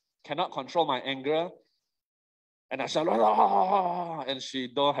cannot control my anger. And I shout, and she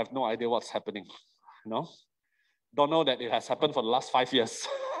don't have no idea what's happening. Don't know that it has happened for the last 5 years.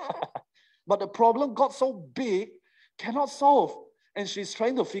 But the problem got so big, cannot solve. And she's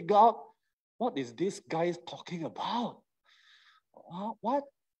trying to figure out, what is this guy talking about? What?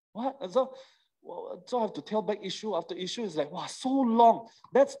 And so I have to tell back issue after issue. It's like, wow, so long.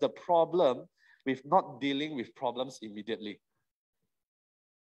 That's the problem with not dealing with problems immediately.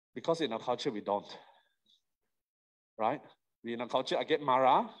 Because in our culture, we don't. Right? In our culture, I get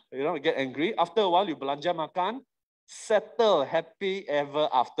marah, I get angry. After a while, you belanja makan, settle, happy ever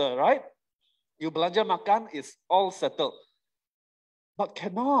after, right? You belanja makan, it's all settled. But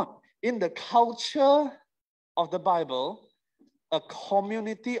cannot. In the culture of the Bible, a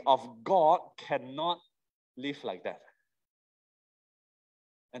community of God cannot live like that.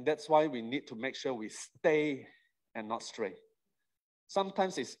 And that's why we need to make sure we stay and not stray.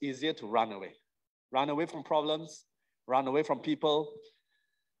 Sometimes it's easier to run away. Run away from problems, run away from people.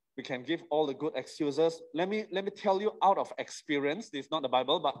 We can give all the good excuses. Let me tell you out of experience, this is not the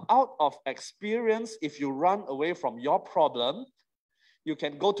Bible, but out of experience, if you run away from your problem, you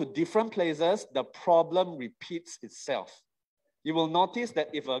can go to different places, the problem repeats itself. You will notice that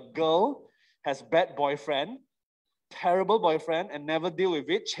if a girl has bad boyfriend, terrible boyfriend, and never deal with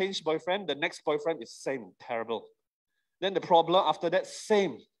it, change boyfriend, the next boyfriend is same, terrible. Then the problem after that,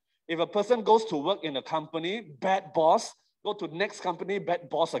 same. If a person goes to work in a company, bad boss, go to next company, bad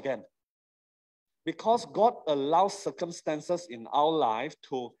boss again. Because God allows circumstances in our life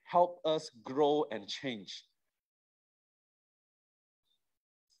to help us grow and change.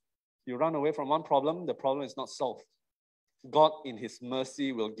 You run away from one problem, the problem is not solved. God in His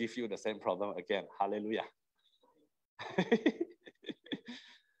mercy will give you the same problem again. Hallelujah.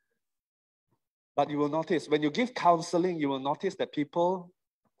 But you will notice, when you give counseling, you will notice that people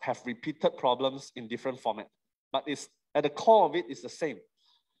have repeated problems in different format. But it's at the core of it is the same.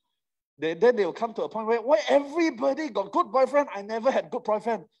 Then they will come to a point where, why everybody got good boyfriend, I never had good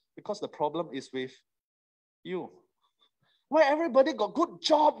boyfriend? Because the problem is with you. Why everybody got good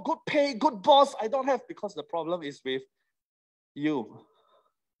job, good pay, good boss, I don't have? Because the problem is with you.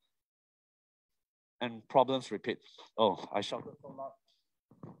 And problems repeat. Oh, I shouted so loud.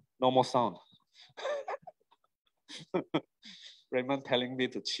 No more sound. Raymond telling me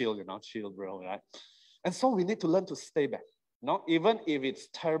to chill, chill, bro, right? And so we need to learn to stay back. Even if it's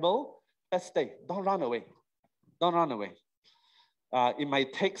terrible, let's stay. Don't run away. Don't run away. It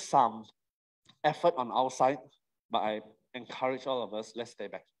might take some effort on our side, but I encourage all of us, let's stay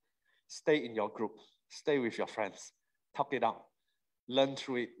back. Stay in your group. Stay with your friends. Talk it out. Learn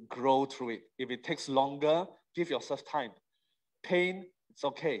through it. Grow through it. If it takes longer, give yourself time. Pain, it's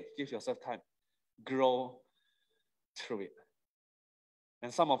okay. Give yourself time. Grow through it.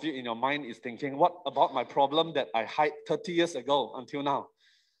 And some of you in your mind is thinking, what about my problem that I hid 30 years ago until now?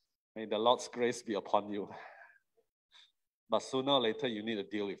 May the Lord's grace be upon you. But sooner or later, you need to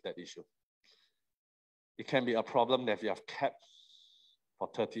deal with that issue. It can be a problem that you have kept for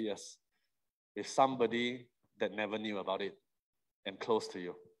 30 years with somebody that never knew about it and close to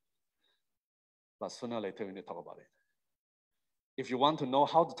you. But sooner or later, we need to talk about it. If you want to know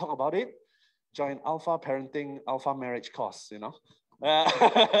how to talk about it, join Alpha Parenting, Alpha Marriage course, you know.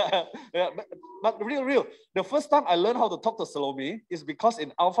 Yeah, but real. The first time I learned how to talk to Salome is because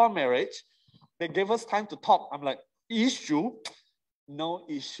in Alpha Marriage, they gave us time to talk. I'm like, issue? No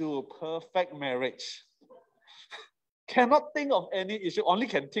issue, perfect marriage. Cannot think of any issue, only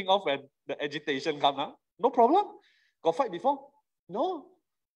can think of when the agitation comes. Huh? No problem. Got fight before? No.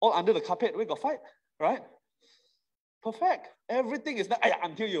 All under the carpet, we got fight, right? Perfect. Everything is not,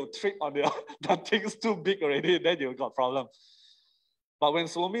 until you trip on the thing's too big already, then you got problem. But when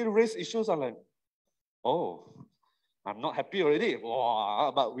Salome raised issues, I'm like, oh, I'm not happy already.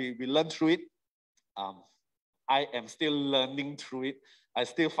 Wow. But we learned through it. I am still learning through it. I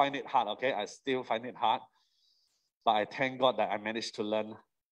still find it hard, okay? I still find it hard. But I thank God that I managed to learn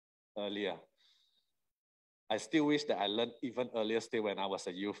earlier. I still wish that I learned even earlier still when I was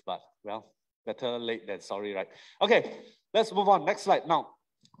a youth, but well, better late than sorry, right? Okay, let's move on. Next slide. Now,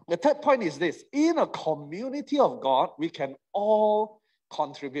 the third point is this. In a community of God, we can all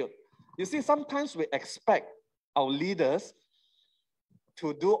contribute. You see, sometimes we expect our leaders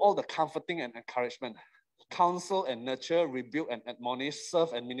to do all the comforting and encouragement, counsel and nurture, rebuke and admonish,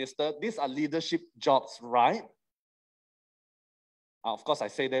 serve and minister. These are leadership jobs, right? Of course, I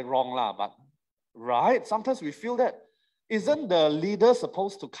say that wrong, but right? Sometimes we feel that. Isn't the leader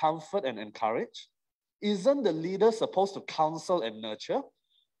supposed to comfort and encourage? Isn't the leader supposed to counsel and nurture?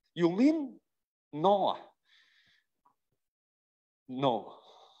 You mean no? No.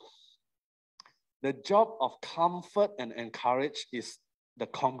 The job of comfort and encourage is the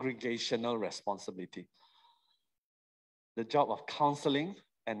congregational responsibility. The job of counseling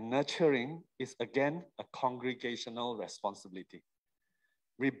and nurturing is again a congregational responsibility.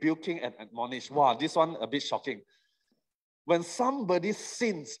 Rebuking and admonish. Wow, this one a bit shocking. When somebody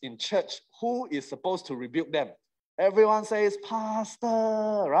sins in church, who is supposed to rebuke them? Everyone says, Pastor,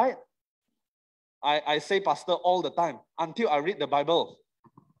 right? I say pastor all the time until I read the Bible.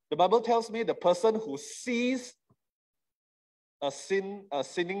 The Bible tells me the person who sees a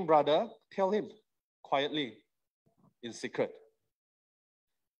sinning brother, tell him quietly in secret.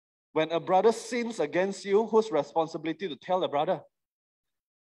 When a brother sins against you, whose responsibility to tell the brother?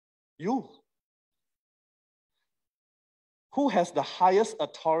 You. Who has the highest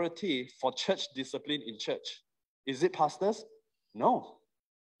authority for church discipline in church? Is it pastors? No.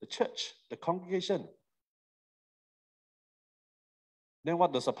 The church, the congregation. Then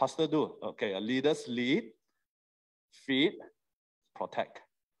what does a pastor do? Okay, a leaders lead, feed, protect.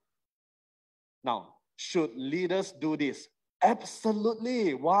 Now, should leaders do this?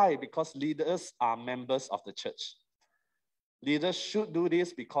 Absolutely. Why? Because leaders are members of the church. Leaders should do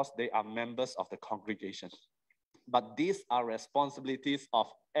this because they are members of the congregation. But these are responsibilities of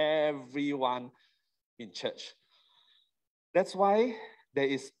everyone in church. That's why there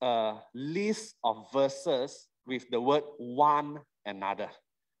is a list of verses with the word one another.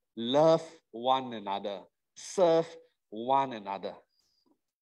 Love one another. Serve one another.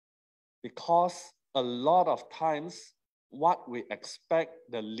 Because a lot of times, what we expect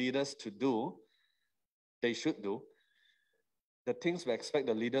the leaders to do, they should do, the things we expect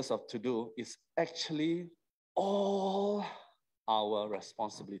the leaders to do is actually all our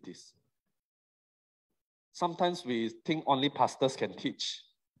responsibilities. Sometimes we think only pastors can teach.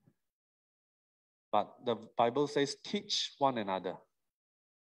 But the Bible says, teach one another.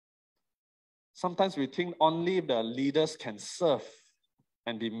 Sometimes we think only the leaders can serve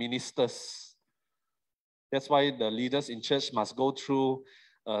and be ministers. That's why the leaders in church must go through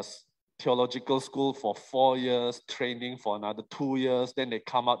a theological school for 4 years, training for another 2 years, then they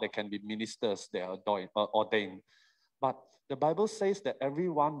come out, they can be ministers, they are ordained. But the Bible says that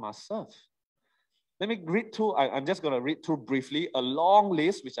everyone must serve. Let me read through, I'm just going to read through briefly a long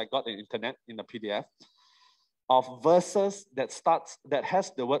list, which I got on the internet in the PDF, of verses that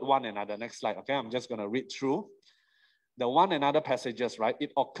has the word one another. Next slide, okay? I'm just going to read through the one another passages, right?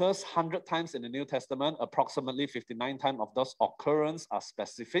 It occurs 100 times in the New Testament, approximately 59 times of those occurrences are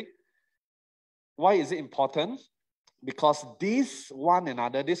specific. Why is it important? Because this one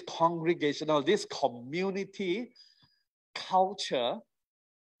another, this congregational, this community culture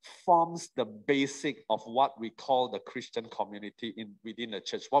forms the basic of what we call the Christian community within the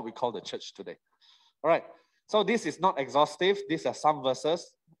church, what we call the church today. All right, so this is not exhaustive. These are some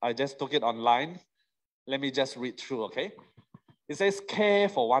verses. I just took it online. Let me just read through, okay? It says, care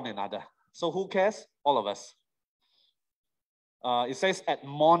for one another. So who cares? All of us. It says,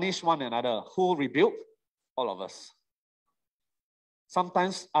 admonish one another. Who rebuke? All of us.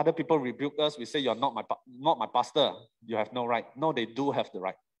 Sometimes other people rebuke us. We say, you're not my pastor. You have no right. No, they do have the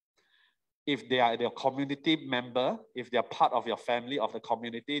right. If they are your community member, if they are part of your family, of the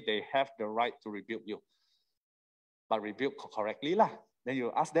community, they have the right to rebuke you. But rebuke correctly lah. Then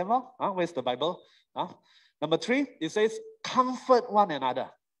you ask them, where's the Bible? Number 3, it says, comfort one another.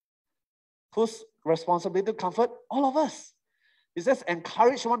 Whose responsibility to comfort? All of us. It says,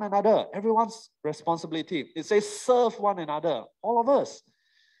 encourage one another. Everyone's responsibility. It says, serve one another. All of us.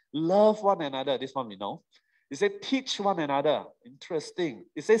 Love one another. This one we know. It says, teach one another. Interesting.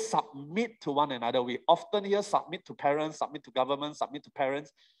 It says, submit to one another. We often hear submit to parents, submit to government, submit to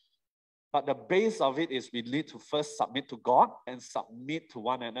parents. But the base of it is we need to first submit to God and submit to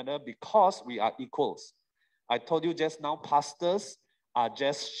one another because we are equals. I told you just now, pastors are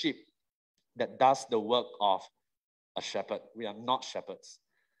just sheep that does the work of a shepherd. We are not shepherds.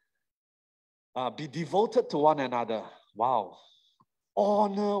 Be devoted to one another. Wow.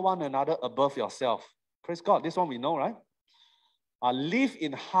 Honor one another above yourself. Praise God. This one we know, right? Live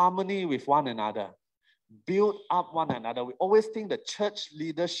in harmony with one another. Build up one another. We always think the church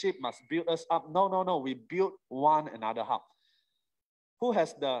leadership must build us up. No. We build one another up. Who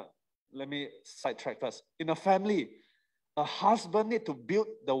has let me sidetrack first. In a family, a husband needs to build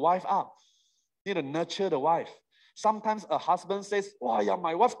the wife up. Need to nurture the wife. Sometimes a husband says, oh yeah,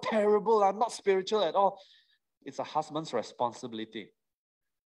 my wife terrible. I'm not spiritual at all. It's a husband's responsibility.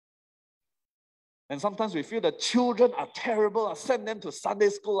 And sometimes we feel the children are terrible. I send them to Sunday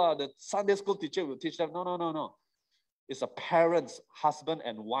school. The Sunday school teacher will teach them. No. It's a parent's, husband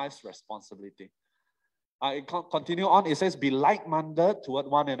and wife's responsibility. I continue on. It says, be like-minded toward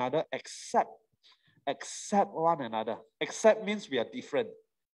one another, accept one another. Accept means we are different.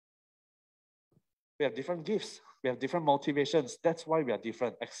 We have different gifts. We have different motivations. That's why we are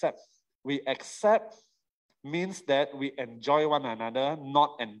different. Accept. We accept means that we enjoy one another,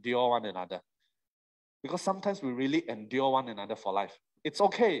 not endure one another. Because sometimes we really endure one another for life. It's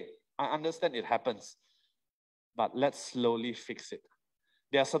okay. I understand it happens. But let's slowly fix it.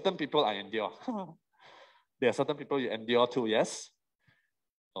 There are certain people I endure. There are certain people you endure too, yes?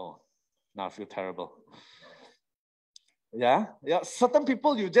 Oh, now I feel terrible. Yeah. Certain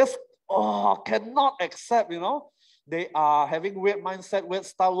people you just cannot accept, They are having weird mindset, weird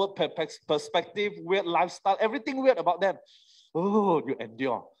style, weird perspective, weird lifestyle, everything weird about them. Oh, you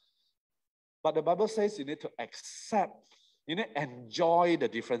endure. But the Bible says you need to accept, you need to enjoy the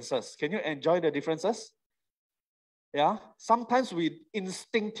differences. Can you enjoy the differences? Yeah. Sometimes we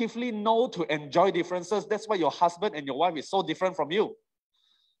instinctively know to enjoy differences. That's why your husband and your wife is so different from you.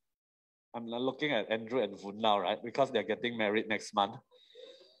 I'm looking at Andrew and Vun now, right? Because they're getting married next month.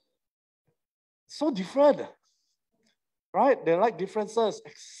 So different. Right? They like differences.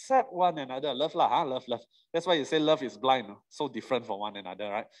 Accept one another. Love lah, love. That's why you say love is blind. So different from one another,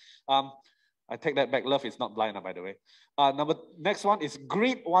 right? I take that back. Love is not blind, by the way. Next one is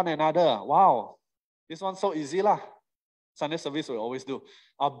greet one another. Wow. This one's so easy lah. Sunday service we always do.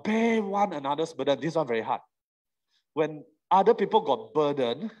 Bear one another's burden. This one very hard. When other people got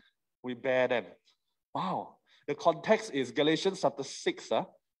burden, we bear them. Wow. The context is Galatians chapter 6.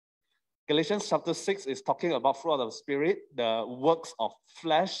 Galatians chapter 6 is talking about fruit of the Spirit, the works of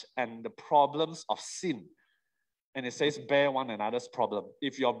flesh, and the problems of sin. And it says, bear one another's problem.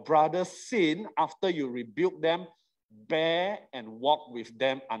 If your brothers sin, after you rebuke them, bear and walk with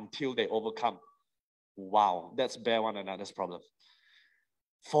them until they overcome. Wow, that's bear one another's problem.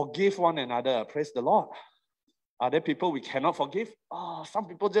 Forgive one another. Praise the Lord. Are there people we cannot forgive? Some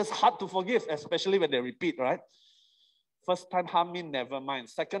people just hard to forgive, especially when they repeat, right? First time harm me, never mind.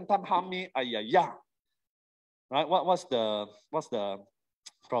 Second time harm me, ayaya. Right? What's the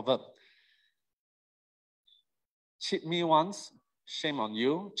proverb? Cheat me once, shame on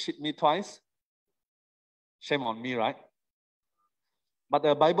you. Cheat me twice, shame on me, right? But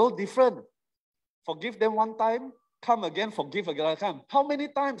the Bible different. Forgive them one time, come again, forgive another time. How many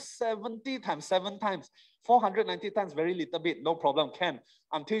times? 70 times, 7 times. 490 times, very little bit, no problem, can.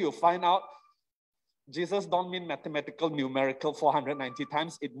 Until you find out, Jesus don't mean mathematical, numerical 490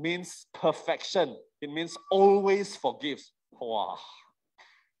 times. It means perfection. It means always forgives. Wow.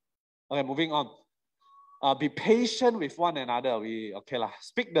 Okay, moving on. Be patient with one another.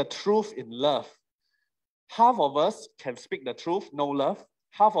 Speak the truth in love. Half of us can speak the truth, no love.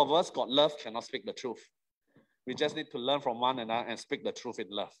 Half of us got love, cannot speak the truth. We just need to learn from one another and speak the truth in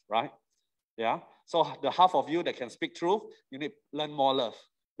love, right? Yeah. So the half of you that can speak truth, you need to learn more love.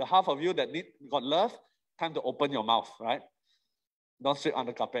 The half of you that got love, time to open your mouth, right? Don't sit on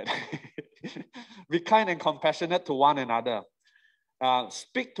the carpet. Be kind and compassionate to one another.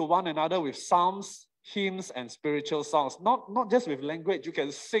 Speak to one another with psalms, hymns, and spiritual songs. Not just with language, you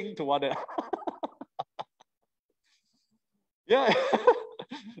can sing to one another. Yeah.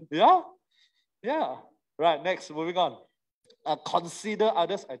 Yeah. Yeah. Right, next, moving on. Consider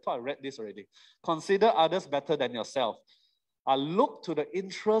others. I thought I read this already. Consider others better than yourself. Look to the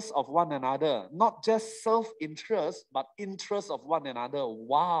interests of one another, not just self-interest, but interests of one another.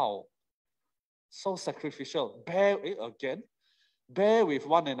 Wow. So sacrificial. Bear with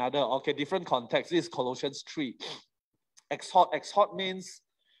one another. Okay, different context. This is Colossians 3. Exhort means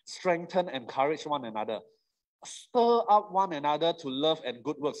strengthen, encourage one another. Stir up one another to love and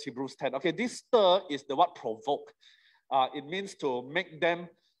good works, Hebrews 10. Okay, this stir is the word provoke. It means to make them,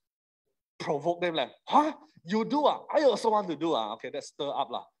 provoke them like, huh? You do? I also want to do. Okay, that's stir up.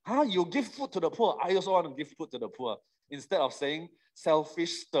 Huh? You give food to the poor. I also want to give food to the poor. Instead of saying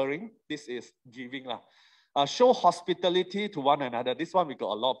selfish stirring, this is giving. Show hospitality to one another. This one, we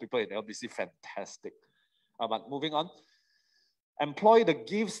got a lot of people in LBC. Fantastic. But moving on. Employ the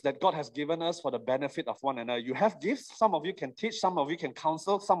gifts that God has given us for the benefit of one another. You have gifts. Some of you can teach. Some of you can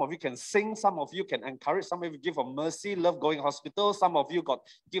counsel. Some of you can sing. Some of you can encourage. Some of you give of mercy, love going to hospital. Some of you got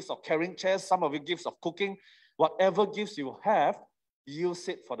gifts of carrying chairs. Some of you gifts of cooking. Whatever gifts you have, use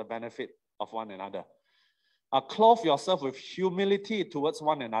it for the benefit of one another. Clothe yourself with humility towards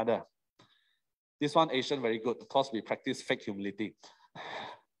one another. This one, Asian, very good because we practice fake humility.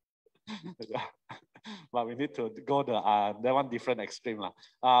 But we need to go that one different extreme.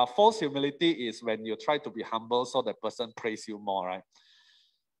 False humility is when you try to be humble so the person praise you more, right?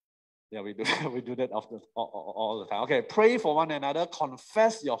 Yeah, we do, we do that often, all the time. Okay, pray for one another,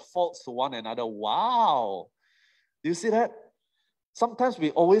 confess your faults to one another. Wow. Do you see that? Sometimes we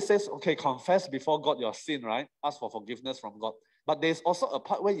always say, okay, confess before God your sin, right? Ask for forgiveness from God. But there's also a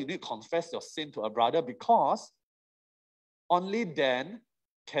part where you need to confess your sin to a brother because only then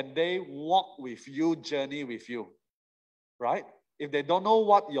can they walk with you, journey with you, right? If they don't know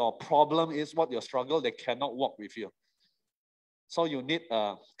what your problem is, what your struggle, they cannot walk with you. So you need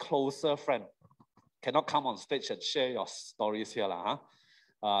a closer friend. Cannot come on stage and share your stories here.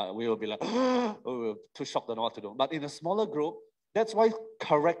 We will be like, we're too shocked to know what to do. But in a smaller group, that's why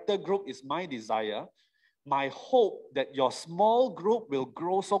character group is my desire. My hope that your small group will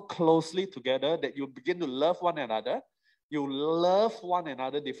grow so closely together that you begin to love one another. You love one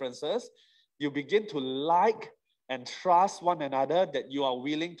another differences. You begin to like and trust one another that you are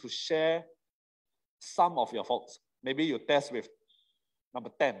willing to share some of your faults. Maybe you test with number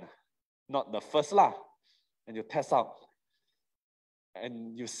 10, not the first and you test out.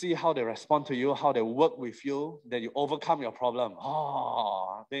 And you see how they respond to you, how they work with you, that you overcome your problem.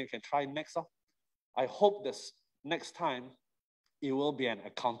 Then you can try next. I hope this next time it will be an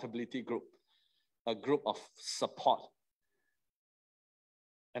accountability group, a group of support.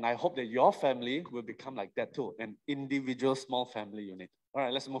 And I hope that your family will become like that too, an individual small family unit. All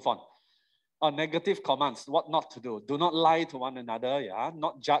right, let's move on. Negative commands, what not to do. Do not lie to one another,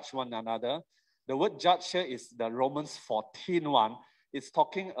 not judge one another. The word judge here is the Romans 14 one. It's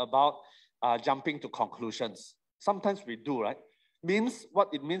talking about jumping to conclusions. Sometimes we do, right?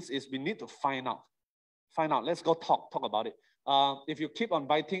 What it means is we need to find out. Let's go talk about it. If you keep on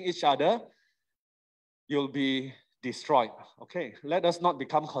biting each other, you'll be destroyed. Okay, let us not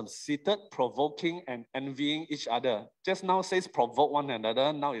become conceited, provoking, and envying each other. Just now says provoke one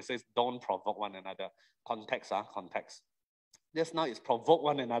another. Now it says don't provoke one another. Context. Just now it's provoke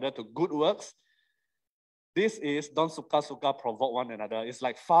one another to good works. This is don't suka provoke one another. It's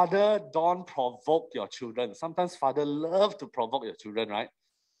like, Father, don't provoke your children. Sometimes father love to provoke your children, right?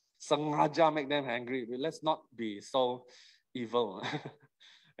 Sengaja make them angry. Let's not be so evil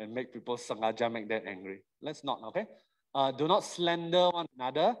and make people sengaja make them angry. Let's not, okay? Do not slander one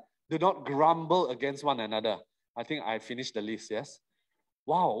another. Do not grumble against one another. I think I finished the list, yes?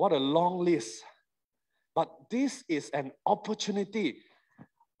 Wow, what a long list. But this is an opportunity.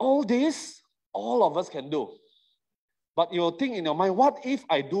 All this, all of us can do. But you'll think in your mind, what if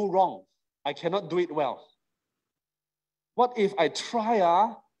I do wrong? I cannot do it well. What if I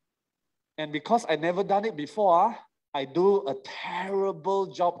try, and because I never done it before, I do a terrible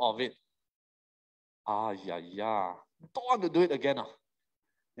job of it. Don't want to do it again.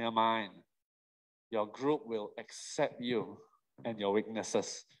 Never mind. Your group will accept you and your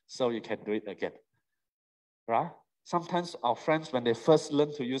weaknesses so you can do it again. Right? Sometimes our friends, when they first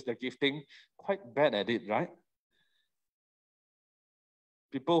learn to use their gifting, quite bad at it, right?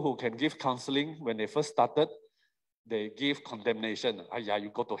 People who can give counseling, when they first started, they give condemnation.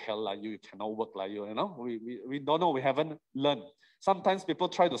 You go to hell, you cannot work like you, We don't know, we haven't learned. Sometimes people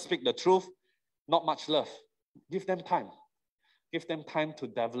try to speak the truth, not much love. Give them time. Give them time to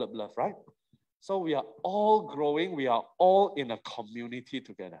develop love, right? So we are all growing. We are all in a community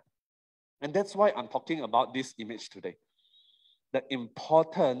together. And that's why I'm talking about this image today. The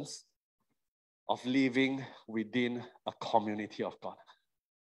importance of living within a community of God.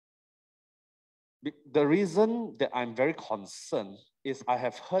 The reason that I'm very concerned is I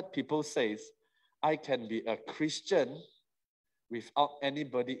have heard people say, I can be a Christian without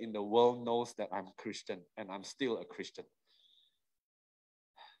anybody in the world knows that I'm Christian, and I'm still a Christian.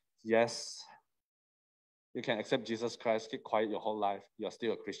 Yes, you can accept Jesus Christ, keep quiet your whole life, you're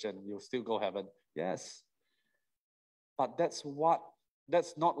still a Christian, you'll still go heaven. Yes. But that's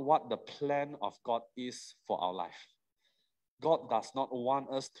not what the plan of God is for our life. God does not want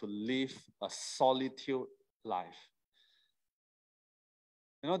us to live a solitude life.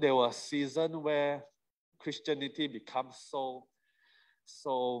 You know, there was a season where Christianity becomes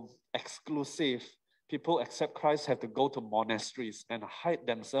so exclusive. People accept Christ have to go to monasteries and hide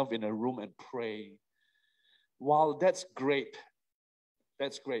themselves in a room and pray. Wow, that's great.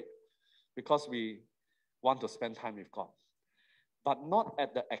 That's great because we want to spend time with God, but not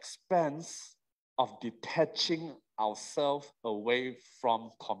at the expense of detaching ourselves away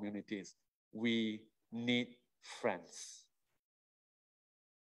from communities. We need friends.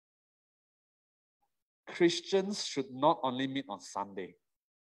 Christians should not only meet on Sunday.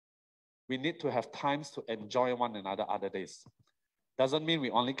 We need to have times to enjoy one another other days. Doesn't mean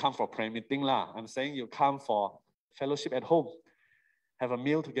we only come for prayer meeting lah. I'm saying you come for fellowship at home, have a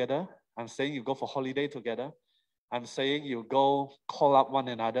meal together. I'm saying you go for holiday together. I'm saying you go call up one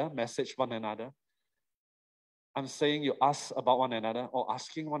another, message one another. I'm saying you ask about one another or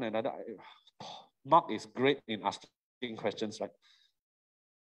asking one another. Mark is great in asking questions, right?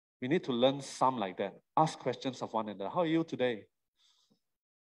 We need to learn some like that. Ask questions of one another. How are you today?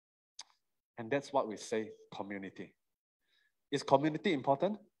 And that's what we say, community. Is community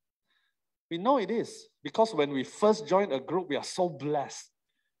important? We know it is, because when we first join a group, we are so blessed.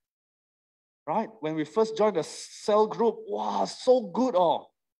 Right? When we first joined a cell group, wow, so good. Oh,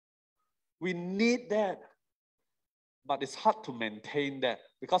 we need that. But it's hard to maintain that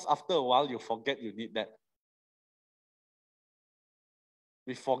because after a while, you forget you need that.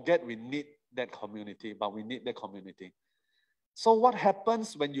 We forget we need that community, but we need that community. So what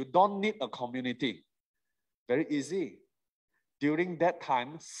happens when you don't need a community? Very easy. During that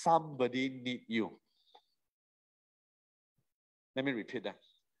time, somebody needs you. Let me repeat that.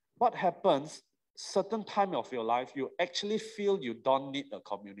 What happens, certain time of your life, you actually feel you don't need a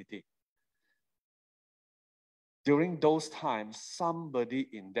community. During those times, somebody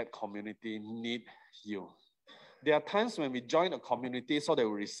in that community needs you. There are times when we join a community so that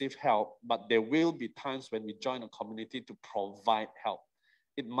we receive help, but there will be times when we join a community to provide help.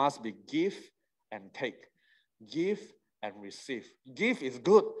 It must be give and take. Give and receive. Give is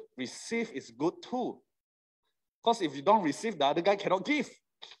good. Receive is good too. Because if you don't receive, the other guy cannot give.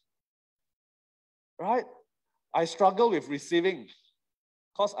 Right? I struggle with receiving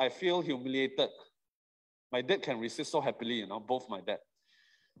because I feel humiliated. My dad can receive so happily, you know, both my dad.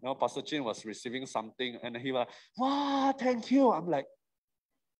 You know, Pastor Chin was receiving something and he was, wow, thank you. I'm like,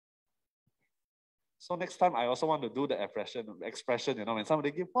 so next time I also want to do the expression, you know, when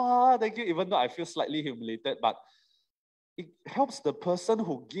somebody give, wow, thank you, even though I feel slightly humiliated, but it helps the person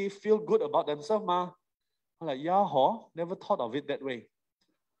who give feel good about themselves, ma. I'm like, yeah, never thought of it that way.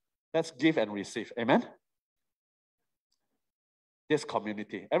 Let's give and receive. Amen? This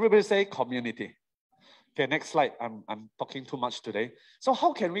community. Everybody say community. Okay, next slide. I'm talking too much today. So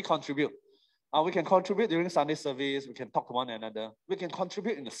how can we contribute? We can contribute during Sunday service. We can talk to one another. We can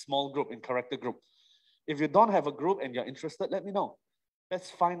contribute in a small group, in character group. If you don't have a group and you're interested, let me know.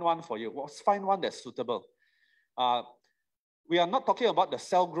 Let's find one for you. Let's find one that's suitable. We are not talking about the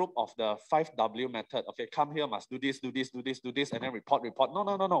cell group of the 5W method. Okay, come here, must do this, do this, do this, do this, and then report.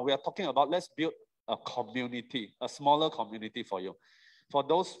 No. We are talking about let's build a community, a smaller community for you. For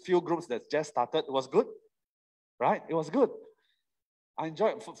those few groups that just started, it was good, right? It was good. I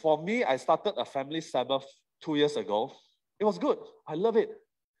enjoyed. For me, I started a family Sabbath 2 years ago. It was good. I love it.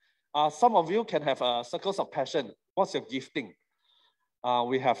 Some of you can have circles of passion. What's your gifting?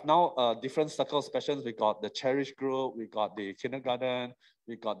 We have now different circles of passion. We got the Cherish group. We got the kindergarten.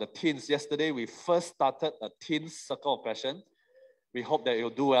 We got the teens. Yesterday, we first started a teens circle of passion. We hope that you'll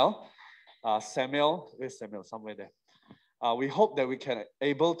do well. Samuel, where's Samuel? Somewhere there. We hope that we can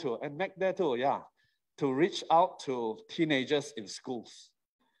able to, and Mac there too, yeah, to reach out to teenagers in schools.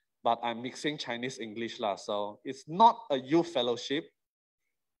 But I'm mixing Chinese English lah, so it's not a youth fellowship.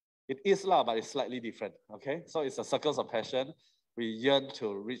 It is lah, but it's slightly different. Okay, so it's a circles of passion. We yearn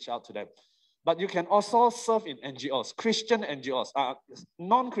to reach out to them. But you can also serve in NGOs, Christian NGOs.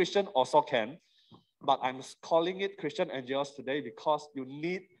 Non-Christian also can, but I'm calling it Christian NGOs today because you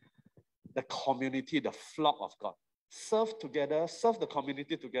need the community, the flock of God. serve together, serve the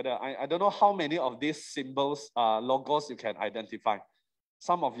community together. I don't know how many of these symbols, logos you can identify.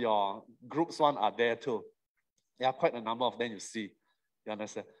 Some of your groups one are there too. There are quite a number of them you see. You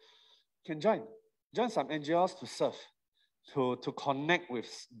understand? You can join. Join some NGOs to serve, to connect with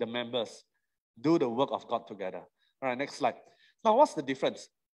the members, do the work of God together. All right, next slide. Now, what's the difference?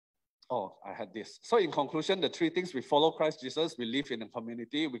 Oh, I had this. So in conclusion, the three things: we follow Christ Jesus, we live in a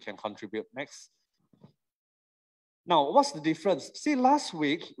community, we can contribute. Next. Now, what's the difference? See, last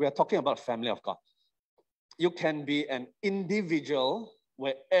week, we are talking about family of God. You can be an individual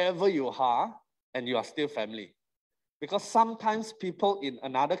wherever you are, and you are still family. Because sometimes people in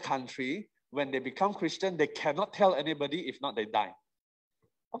another country, when they become Christian, they cannot tell anybody, if not they die.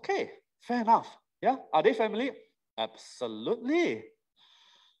 Okay, fair enough. Yeah, are they family? Absolutely.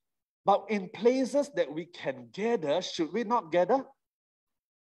 But in places that we can gather, should we not gather?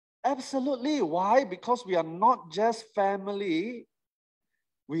 Absolutely. Why? Because we are not just family,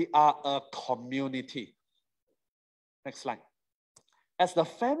 we are a community. Next slide. As the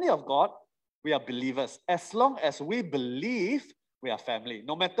family of God, we are believers. As long as we believe, we are family.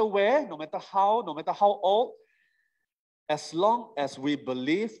 No matter where, no matter how old, as long as we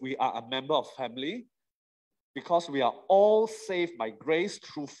believe, we are a member of family, because we are all saved by grace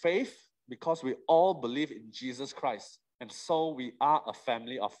through faith, because we all believe in Jesus Christ. And so we are a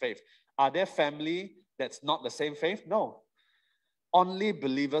family of faith. Are there family that's not the same faith? No. Only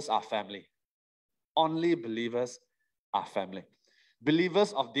believers are family. Only believers are family.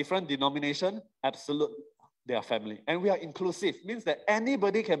 Believers of different denomination, absolutely, they are family. And we are inclusive, means that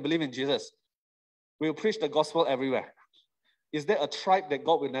anybody can believe in Jesus. We'll preach the gospel everywhere. Is there a tribe that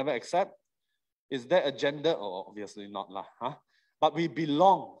God will never accept? Is there a gender? Oh, obviously not lah. Huh? But we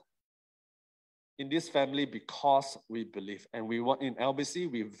belong in this family because we believe. And we want in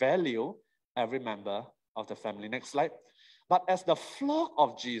LBC, we value every member of the family. Next slide. But as the flock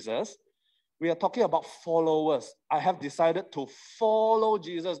of Jesus, we are talking about followers. I have decided to follow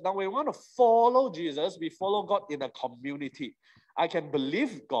Jesus. Now, we want to follow Jesus. We follow God in a community. I can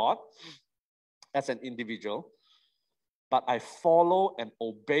believe God as an individual, but I follow and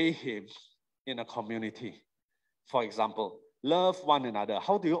obey Him in a community. For example, love one another.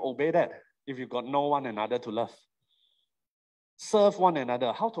 How do you obey that if you got no one another to love? Serve one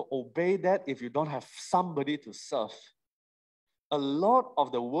another. How to obey that if you don't have somebody to serve? A lot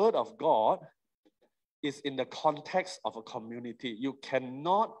of the word of God is in the context of a community. You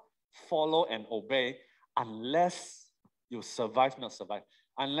cannot follow and obey unless you survive, not survive,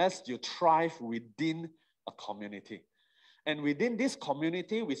 unless you thrive within a community. And within this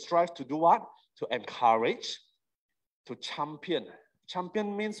community, we strive to do what? To encourage, to champion.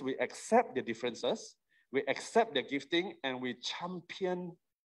 Champion means we accept the differences, we accept their gifting, and we champion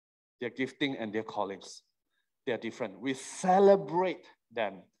their gifting and their callings. They are different. We celebrate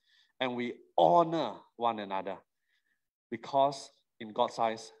them and we honor one another because in God's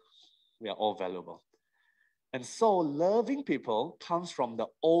eyes, we are all valuable. And so loving people comes from the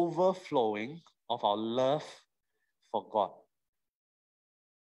overflowing of our love for God.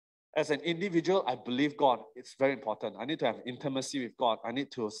 As an individual, I believe God. It's very important. I need to have intimacy with God. I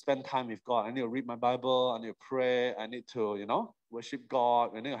need to spend time with God. I need to read my Bible. I need to pray. I need to, worship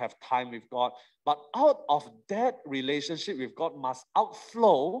God. I need to have time with God. But out of that relationship with God must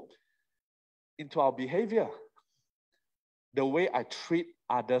outflow into our behavior, the way I treat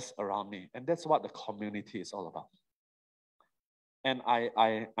others around me. And that's what the community is all about. And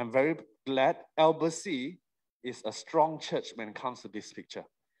I'm very glad LBC is a strong church when it comes to this picture.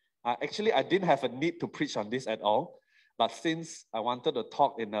 Actually, I didn't have a need to preach on this at all. But since I wanted to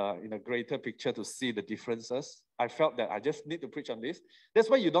talk in a greater picture to see the differences, I felt that I just need to preach on this. That's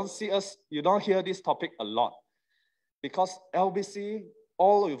why you don't hear this topic a lot. Because LBC,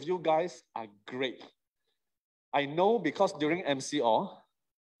 all of you guys are great. I know because during MCO,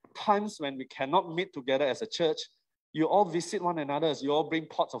 times when we cannot meet together as a church, you all visit one another. You all bring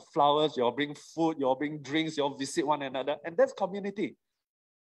pots of flowers, you all bring food, you all bring drinks, you all visit one another. And that's community.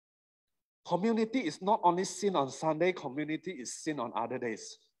 Community is not only seen on Sunday, community is seen on other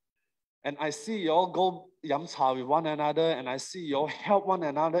days. And I see you all go yam cha with one another, and I see you all help one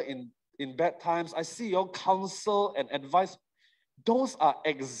another in bad times. I see you all counsel and advise. Those are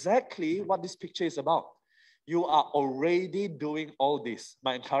exactly what this picture is about. You are already doing all this.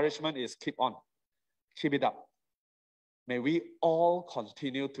 My encouragement is keep on. Keep it up. May we all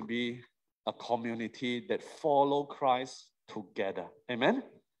continue to be a community that follow Christ together. Amen?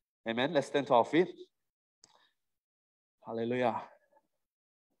 Amen. Let's stand to our feet. Hallelujah.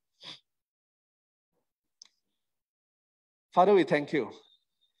 Father, we thank you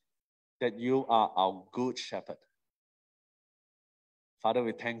that you are our good shepherd. Father,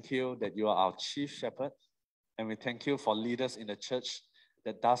 we thank you that you are our chief shepherd, and we thank you for leaders in the church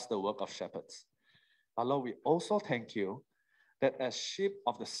that does the work of shepherds. But Lord, we also thank you that as sheep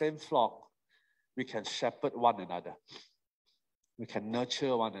of the same flock, we can shepherd one another. We can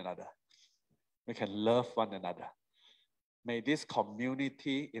nurture one another. We can love one another. May this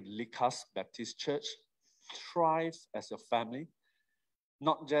community in Likas Baptist Church thrive as a family,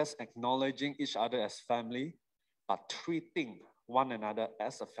 not just acknowledging each other as family, but treating one another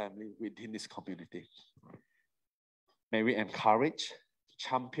as a family within this community. May we encourage,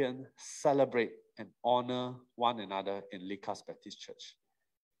 champion, celebrate, and honor one another in Likas Baptist Church.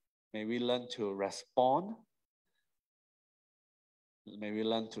 May we learn to respond. May we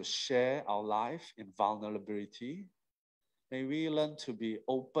learn to share our life in vulnerability. May we learn to be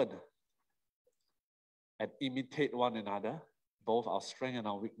open and imitate one another, both our strength and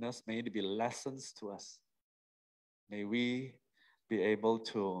our weakness. May it be lessons to us. May we be able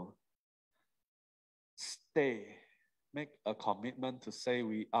to stay, make a commitment to say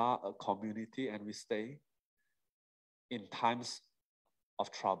we are a community and we stay in times of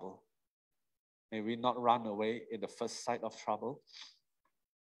trouble. May we not run away in the first sight of trouble.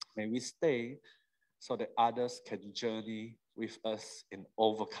 May we stay so that others can journey with us in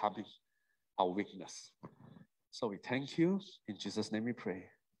overcoming our weakness. So we thank you. In Jesus' name we pray.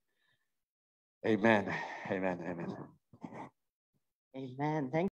 Amen. Amen. Amen. Amen. Thank